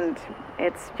me, and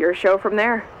it's your show from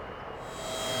there.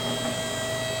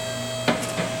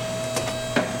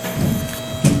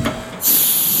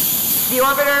 The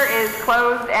orbiter is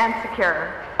closed and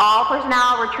secure. All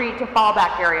personnel retreat to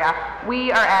fallback area.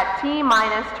 We are at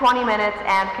T-minus 20 minutes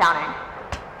and counting.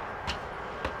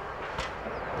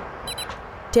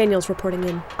 Daniel's reporting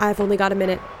in. I've only got a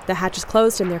minute. The hatch is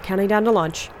closed and they're counting down to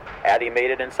launch. Addie made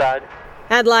it inside?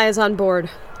 Adlai is on board,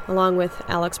 along with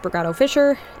Alex Brigado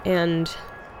Fisher and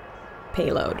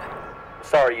Payload.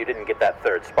 Sorry you didn't get that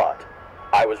third spot.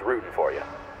 I was rooting for you.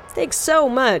 Thanks so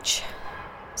much,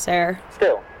 sir.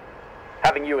 Still,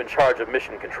 having you in charge of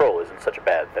mission control isn't such a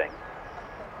bad thing.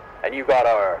 And you got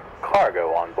our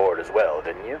cargo on board as well,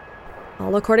 didn't you?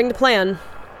 All according to plan.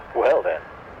 Well then,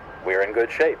 we're in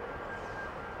good shape.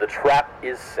 The trap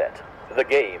is set. The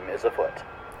game is afoot.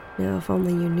 Now, if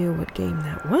only you knew what game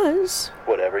that was.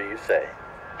 Whatever you say.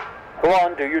 Go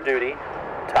on, do your duty.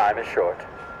 Time is short.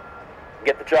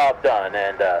 Get the job done,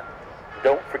 and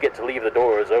don't forget to leave the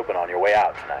doors open on your way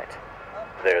out tonight.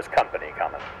 There's company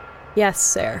coming. Yes,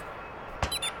 sir.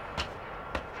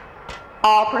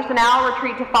 All personnel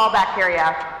retreat to fallback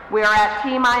area. We are at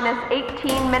T-minus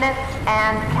 18 minutes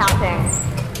and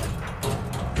counting.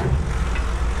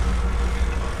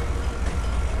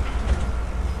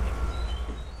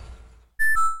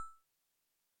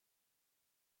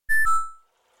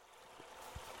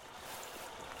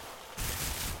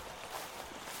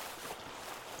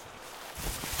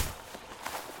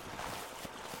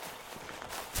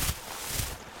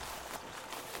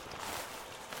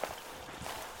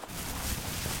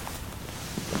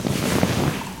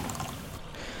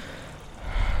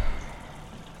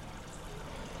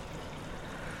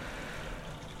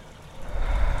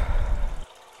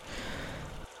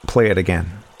 Play it again.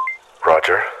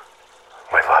 Roger,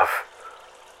 my love.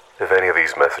 If any of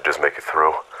these messages make it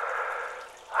through,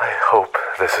 I hope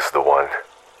this is the one.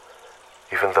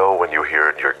 Even though when you hear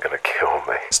it, you're gonna kill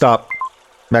me. Stop.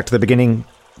 Back to the beginning.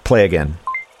 Play again.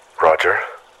 Roger,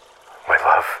 my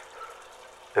love.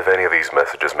 If any of these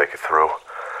messages make it through,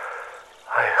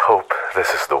 I hope this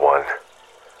is the one.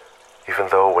 Even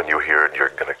though when you hear it,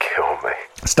 you're gonna kill me.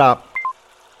 Stop.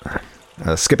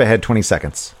 Skip ahead 20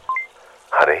 seconds.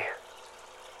 Honey,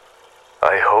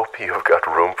 I hope you've got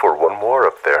room for one more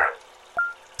up there.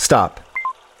 Stop.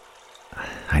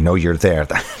 I know you're there.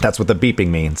 That's what the beeping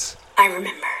means. I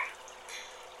remember.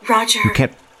 Roger. You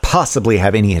can't possibly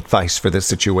have any advice for this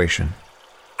situation.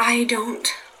 I don't.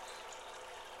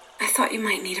 I thought you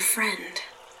might need a friend.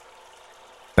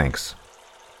 Thanks.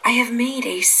 I have made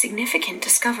a significant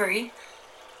discovery.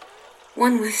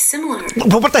 One with similar...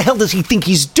 But what the hell does he think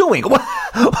he's doing?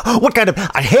 What kind of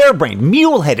a harebrained,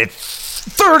 mule-headed,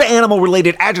 third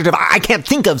animal-related adjective I can't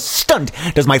think of stunt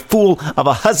does my fool of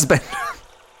a husband...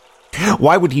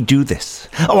 Why would he do this?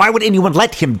 Why would anyone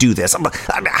let him do this?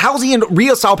 How's he in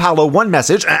Rio, Sao Paulo, one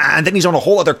message, and then he's on a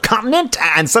whole other continent,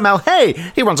 and somehow, hey,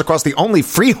 he runs across the only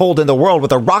freehold in the world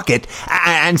with a rocket,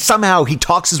 and somehow he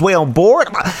talks his way on board?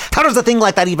 How does a thing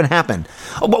like that even happen?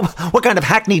 What kind of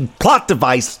hackneyed plot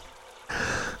device...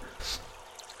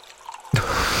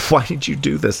 Why did you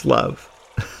do this, love?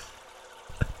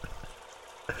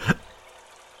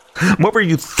 What were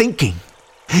you thinking?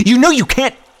 You know you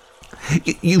can't...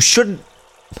 You shouldn't...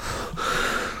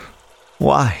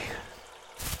 Why?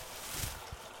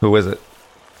 Who is it?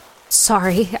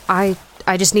 Sorry, I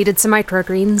just needed some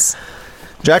microgreens.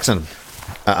 Jackson,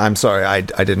 I'm sorry, I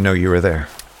didn't know you were there.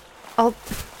 I'll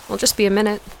just be a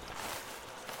minute.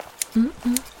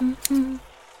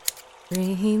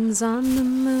 Greens on the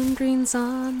moon, greens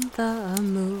on the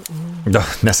moon.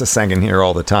 Nessa sang in here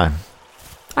all the time.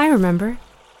 I remember.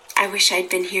 I wish I'd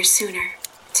been here sooner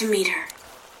to meet her.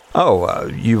 Oh,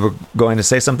 you were going to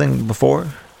say something before?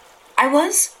 I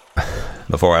was?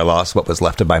 Before I lost what was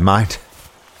left of my mind?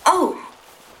 Oh,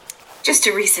 just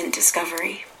a recent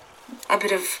discovery. A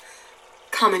bit of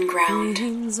common ground.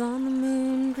 Greens on the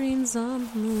moon, greens on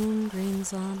the moon,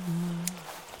 greens on the moon.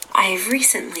 I have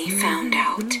recently found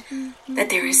out that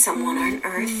there is someone on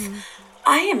Earth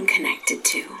I am connected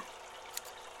to.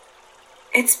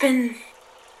 It's been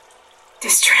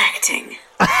distracting.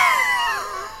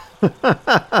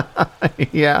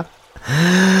 Yeah.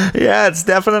 Yeah, it's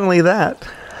definitely that.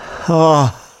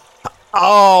 Oh.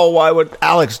 Oh, why would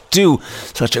Alex do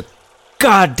such a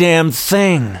goddamn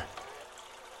thing?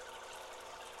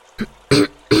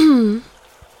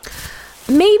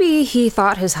 Maybe he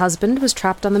thought his husband was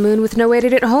trapped on the moon with no way to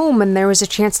get home, and there was a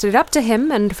chance to get up to him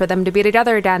and for them to be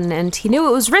together again, and he knew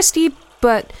it was risky,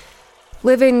 but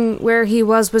living where he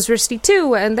was risky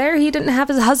too, and there he didn't have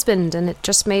his husband, and it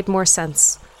just made more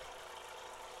sense.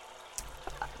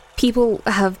 People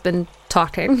have been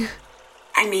talking.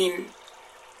 I mean,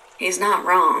 he's not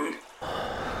wrong.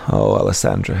 Oh,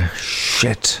 Alessandra,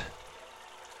 shit.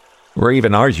 Where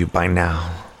even are you by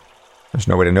now? There's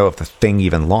no way to know if the thing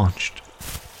even launched.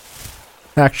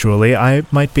 Actually, I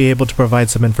might be able to provide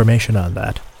some information on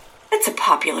that. It's a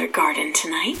popular garden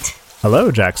tonight.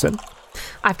 Hello, Jackson.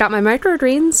 I've got my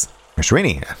microgreens.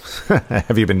 Srini,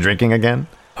 have you been drinking again?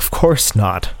 Of course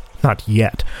not. Not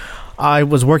yet. I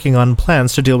was working on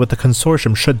plans to deal with the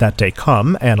consortium should that day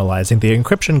come, analyzing the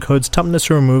encryption codes Tumnus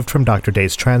removed from Dr.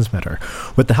 Day's transmitter.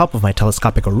 With the help of my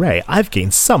telescopic array, I've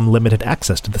gained some limited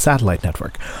access to the satellite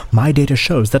network. My data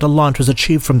shows that a launch was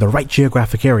achieved from the right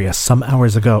geographic area some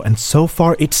hours ago, and so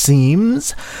far it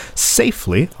seems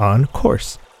safely on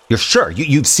course. You're sure?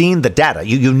 You've seen the data?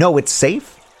 You know it's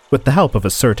safe? With the help of a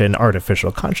certain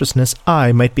artificial consciousness,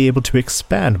 I might be able to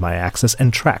expand my access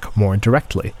and track more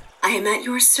directly. I am at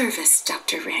your service,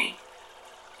 Dr. Ray.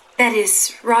 That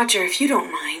is, Roger, if you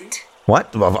don't mind.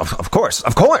 What? Of course.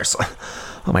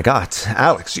 Oh my God,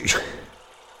 Alex,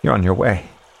 you're on your way.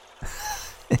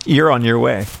 You're on your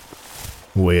way.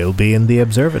 We'll be in the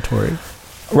observatory.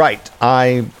 Right,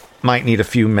 I might need a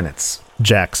few minutes.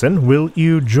 Jackson, will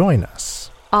you join us?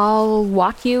 I'll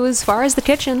walk you as far as the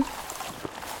kitchen.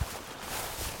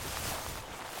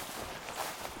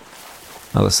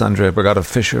 Alessandra Brigado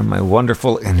Fisher, my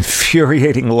wonderful,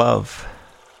 infuriating love.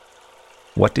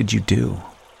 What did you do?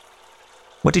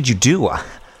 What did you do? A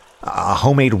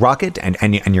homemade rocket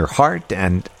and your heart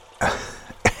and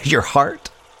your heart?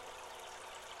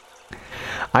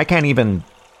 I can't even...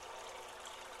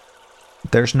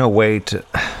 There's no way to...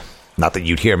 Not that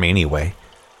you'd hear me anyway.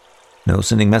 No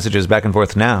sending messages back and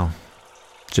forth now.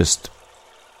 Just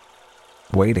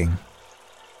waiting.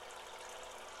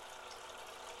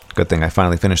 Good thing I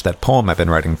finally finished that poem I've been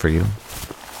writing for you.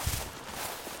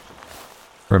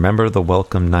 Remember the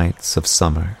welcome nights of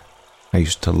summer. I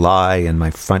used to lie in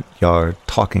my front yard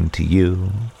talking to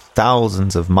you,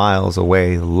 thousands of miles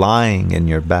away, lying in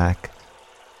your back,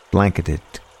 blanketed,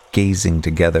 gazing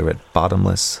together at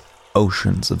bottomless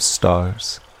oceans of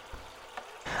stars.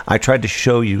 I tried to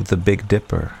show you the Big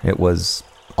Dipper. It was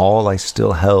all I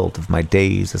still held of my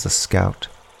days as a scout.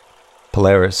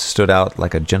 Polaris stood out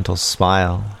like a gentle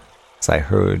smile as I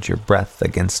heard your breath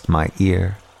against my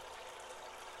ear,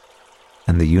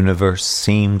 and the universe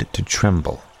seemed to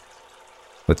tremble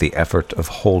with the effort of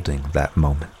holding that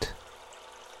moment.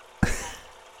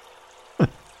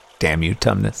 Damn you,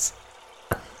 Tumnus.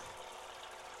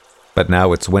 But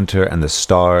now it's winter and the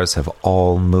stars have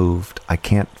all moved. I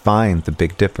can't find the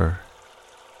Big Dipper,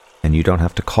 and you don't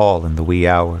have to call in the wee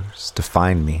hours to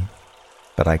find me,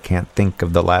 but I can't think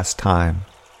of the last time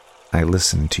I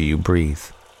listened to you breathe,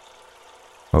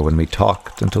 or when we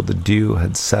talked until the dew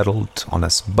had settled on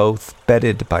us both,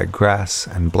 bedded by grass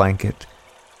and blanket,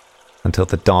 until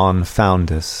the dawn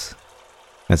found us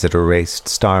as it erased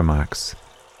star marks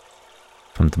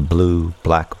from the blue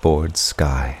blackboard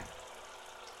sky.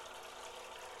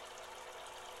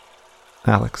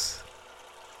 Alex,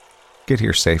 get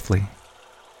here safely.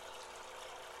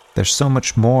 There's so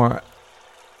much more.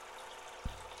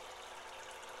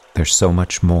 There's so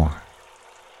much more.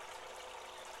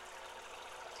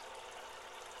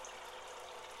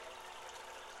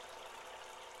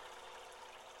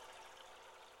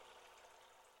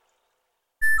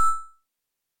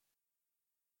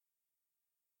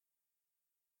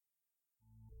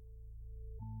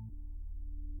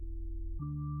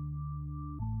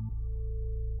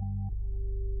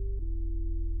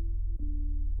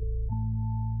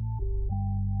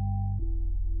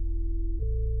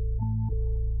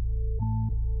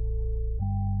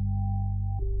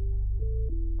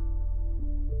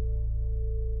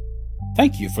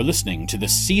 Thank you for listening to the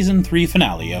Season 3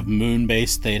 finale of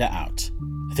Moonbase Theta Out.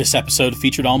 This episode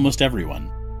featured almost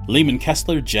everyone. Lehman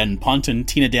Kessler, Jen Ponton,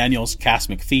 Tina Daniels, Cass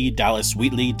McPhee, Dallas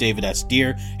Wheatley, David S.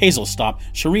 Deere, Hazel Stopp,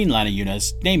 Shireen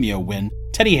Lana-Yunus, Namio Wynn,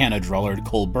 Teddy Hannah Drollard,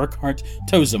 Cole Burkhart,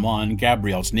 Tozamon,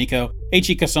 Gabrielle Sneeko,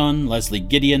 Eichi Kason, Leslie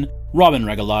Gideon, Robin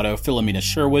Regalado, Philomena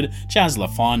Sherwood, Jazz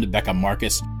LaFond, Becca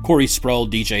Marcus, Corey Sproul,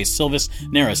 DJ Silvis,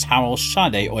 Neris Howell,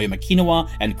 Sade Oyamakinawa,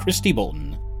 and Christy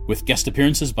Bolton, with guest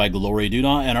appearances by Gloria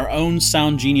Duda and our own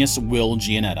sound genius Will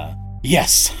Gianetta.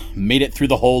 Yes, made it through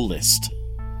the whole list.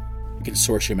 The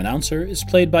Consortium announcer is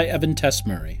played by Evan Tess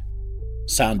Murray.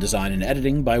 Sound design and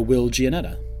editing by Will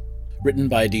Gianetta. Written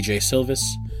by DJ Silvis,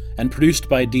 and produced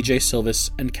by DJ Silvis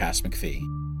and Cass McPhee.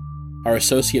 Our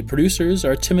associate producers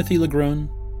are Timothy Legrone,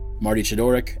 Marty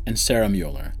Chodoric, and Sarah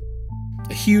Mueller.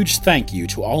 A huge thank you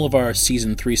to all of our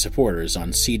Season 3 supporters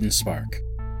on Seed and Spark.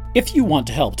 If you want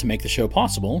to help to make the show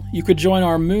possible, you could join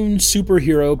our Moon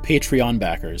Superhero Patreon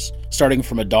backers, starting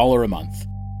from $1 a month.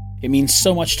 It means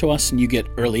so much to us, and you get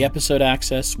early episode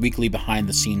access, weekly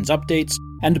behind-the-scenes updates,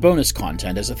 and bonus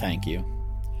content as a thank you.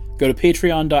 Go to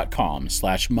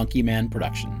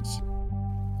patreon.com/monkeymanproductions.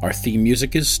 Our theme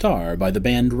music is Star by the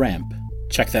band Ramp.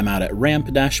 Check them out at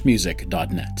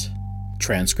ramp-music.net.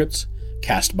 Transcripts,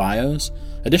 cast bios,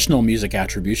 additional music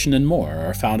attribution, and more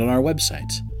are found on our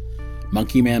website,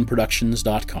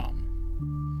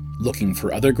 monkeymanproductions.com. Looking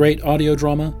for other great audio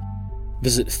drama?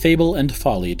 Visit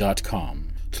fableandfolly.com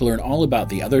to learn all about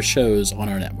the other shows on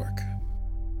our network.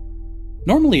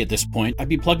 Normally at this point, I'd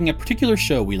be plugging a particular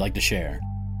show we like to share,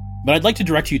 but I'd like to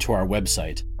direct you to our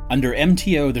website. Under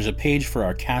MTO, there's a page for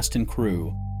our cast and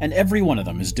crew, and every one of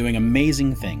them is doing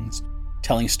amazing things,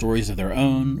 telling stories of their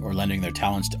own or lending their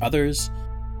talents to others.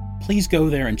 Please go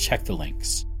there and check the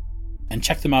links. And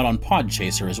check them out on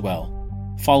Podchaser as well.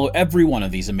 Follow every one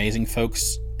of these amazing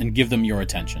folks and give them your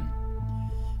attention.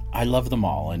 I love them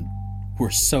all, and we're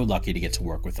so lucky to get to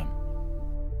work with them.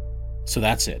 So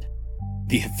that's it.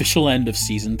 The official end of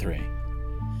Season 3.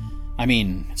 I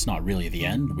mean, it's not really the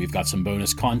end. We've got some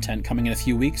bonus content coming in a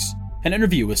few weeks, an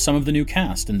interview with some of the new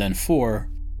cast, and then 4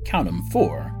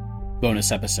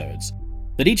 bonus episodes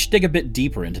that each dig a bit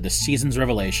deeper into the season's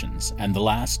revelations, and the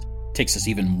last takes us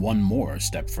even one more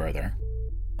step further.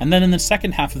 And then in the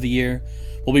second half of the year,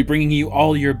 we'll be bringing you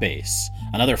All Your Base,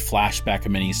 another flashback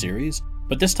miniseries,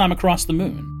 but this time across the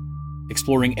moon,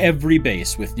 exploring every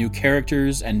base with new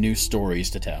characters and new stories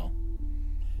to tell.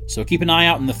 So keep an eye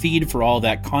out in the feed for all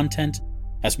that content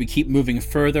as we keep moving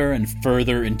further and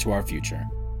further into our future.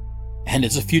 And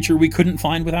it's a future we couldn't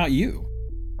find without you.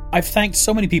 I've thanked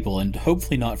so many people and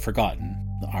hopefully not forgotten.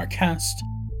 Our cast,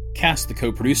 the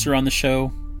co-producer on the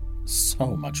show,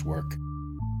 so much work.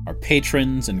 Our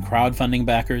patrons and crowdfunding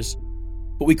backers,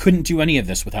 but we couldn't do any of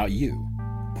this without you.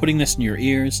 Putting this in your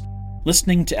ears,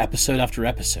 listening to episode after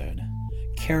episode,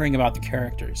 caring about the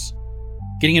characters,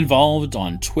 getting involved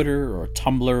on Twitter or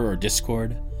Tumblr or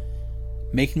Discord,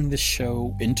 making this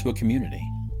show into a community,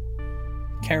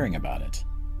 caring about it.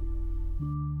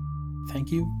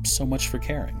 Thank you so much for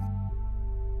caring.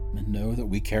 And know that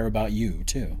we care about you,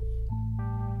 too.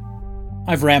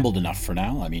 I've rambled enough for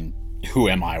now. I mean, who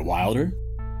am I, Wilder?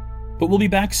 But we'll be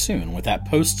back soon with that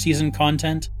post-season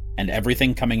content and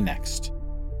everything coming next.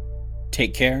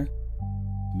 Take care,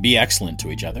 be excellent to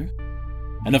each other,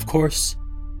 and of course,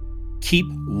 keep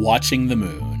watching the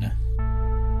moon.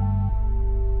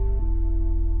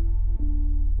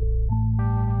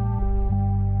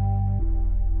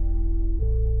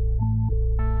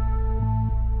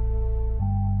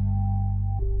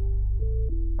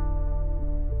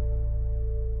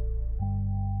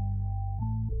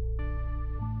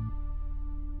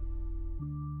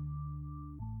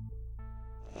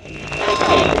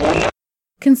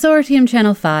 Consortium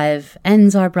Channel 5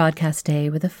 ends our broadcast day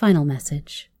with a final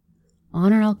message.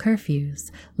 Honor all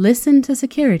curfews, listen to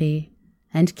security,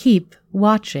 and keep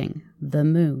watching the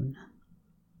moon.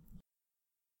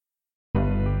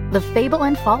 The Fable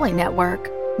and Folly Network,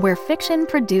 where fiction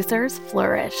producers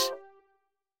flourish.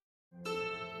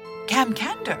 Cam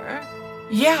Kander?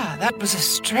 Yeah, that was a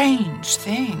strange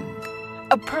thing.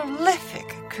 A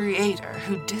prolific creator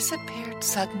who disappeared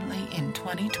suddenly in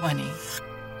 2020.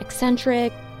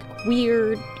 Eccentric,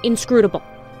 weird, inscrutable.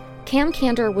 Cam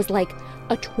Kander was like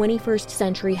a 21st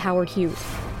century Howard Hughes.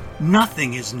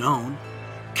 Nothing is known.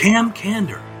 Cam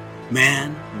Kander,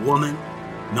 man, woman,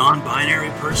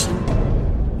 non-binary person,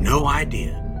 no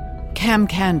idea. Cam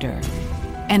Kander,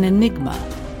 an enigma,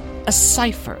 a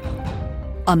cipher,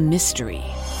 a mystery.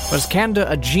 Was Kander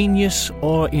a genius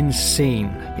or insane?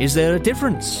 Is there a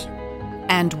difference?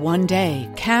 And one day,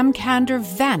 Cam Kander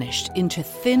vanished into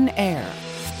thin air.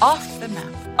 Off the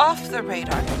map, off the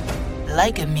radar,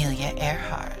 like Amelia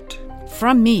Earhart.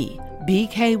 From me,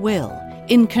 BK Will,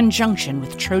 in conjunction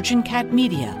with Trojan Cat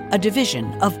Media, a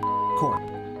division of Corp.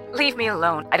 Leave me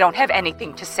alone. I don't have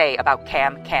anything to say about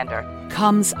Cam Kander.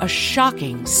 Comes a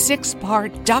shocking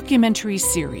 6-part documentary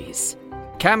series.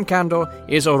 Cam Kander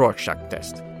is a Rorschach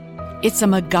test. It's a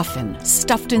MacGuffin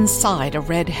stuffed inside a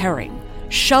red herring,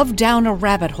 shoved down a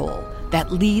rabbit hole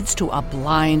that leads to a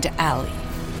blind alley.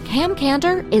 Cam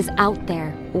Kander is out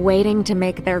there, waiting to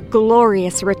make their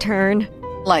glorious return.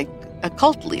 Like a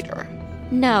cult leader?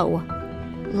 No.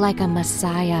 like a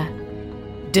messiah.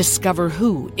 Discover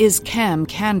Who is Cam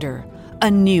Candor,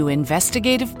 a new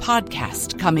investigative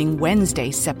podcast coming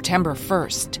Wednesday, September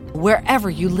 1st, wherever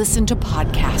you listen to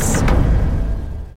podcasts.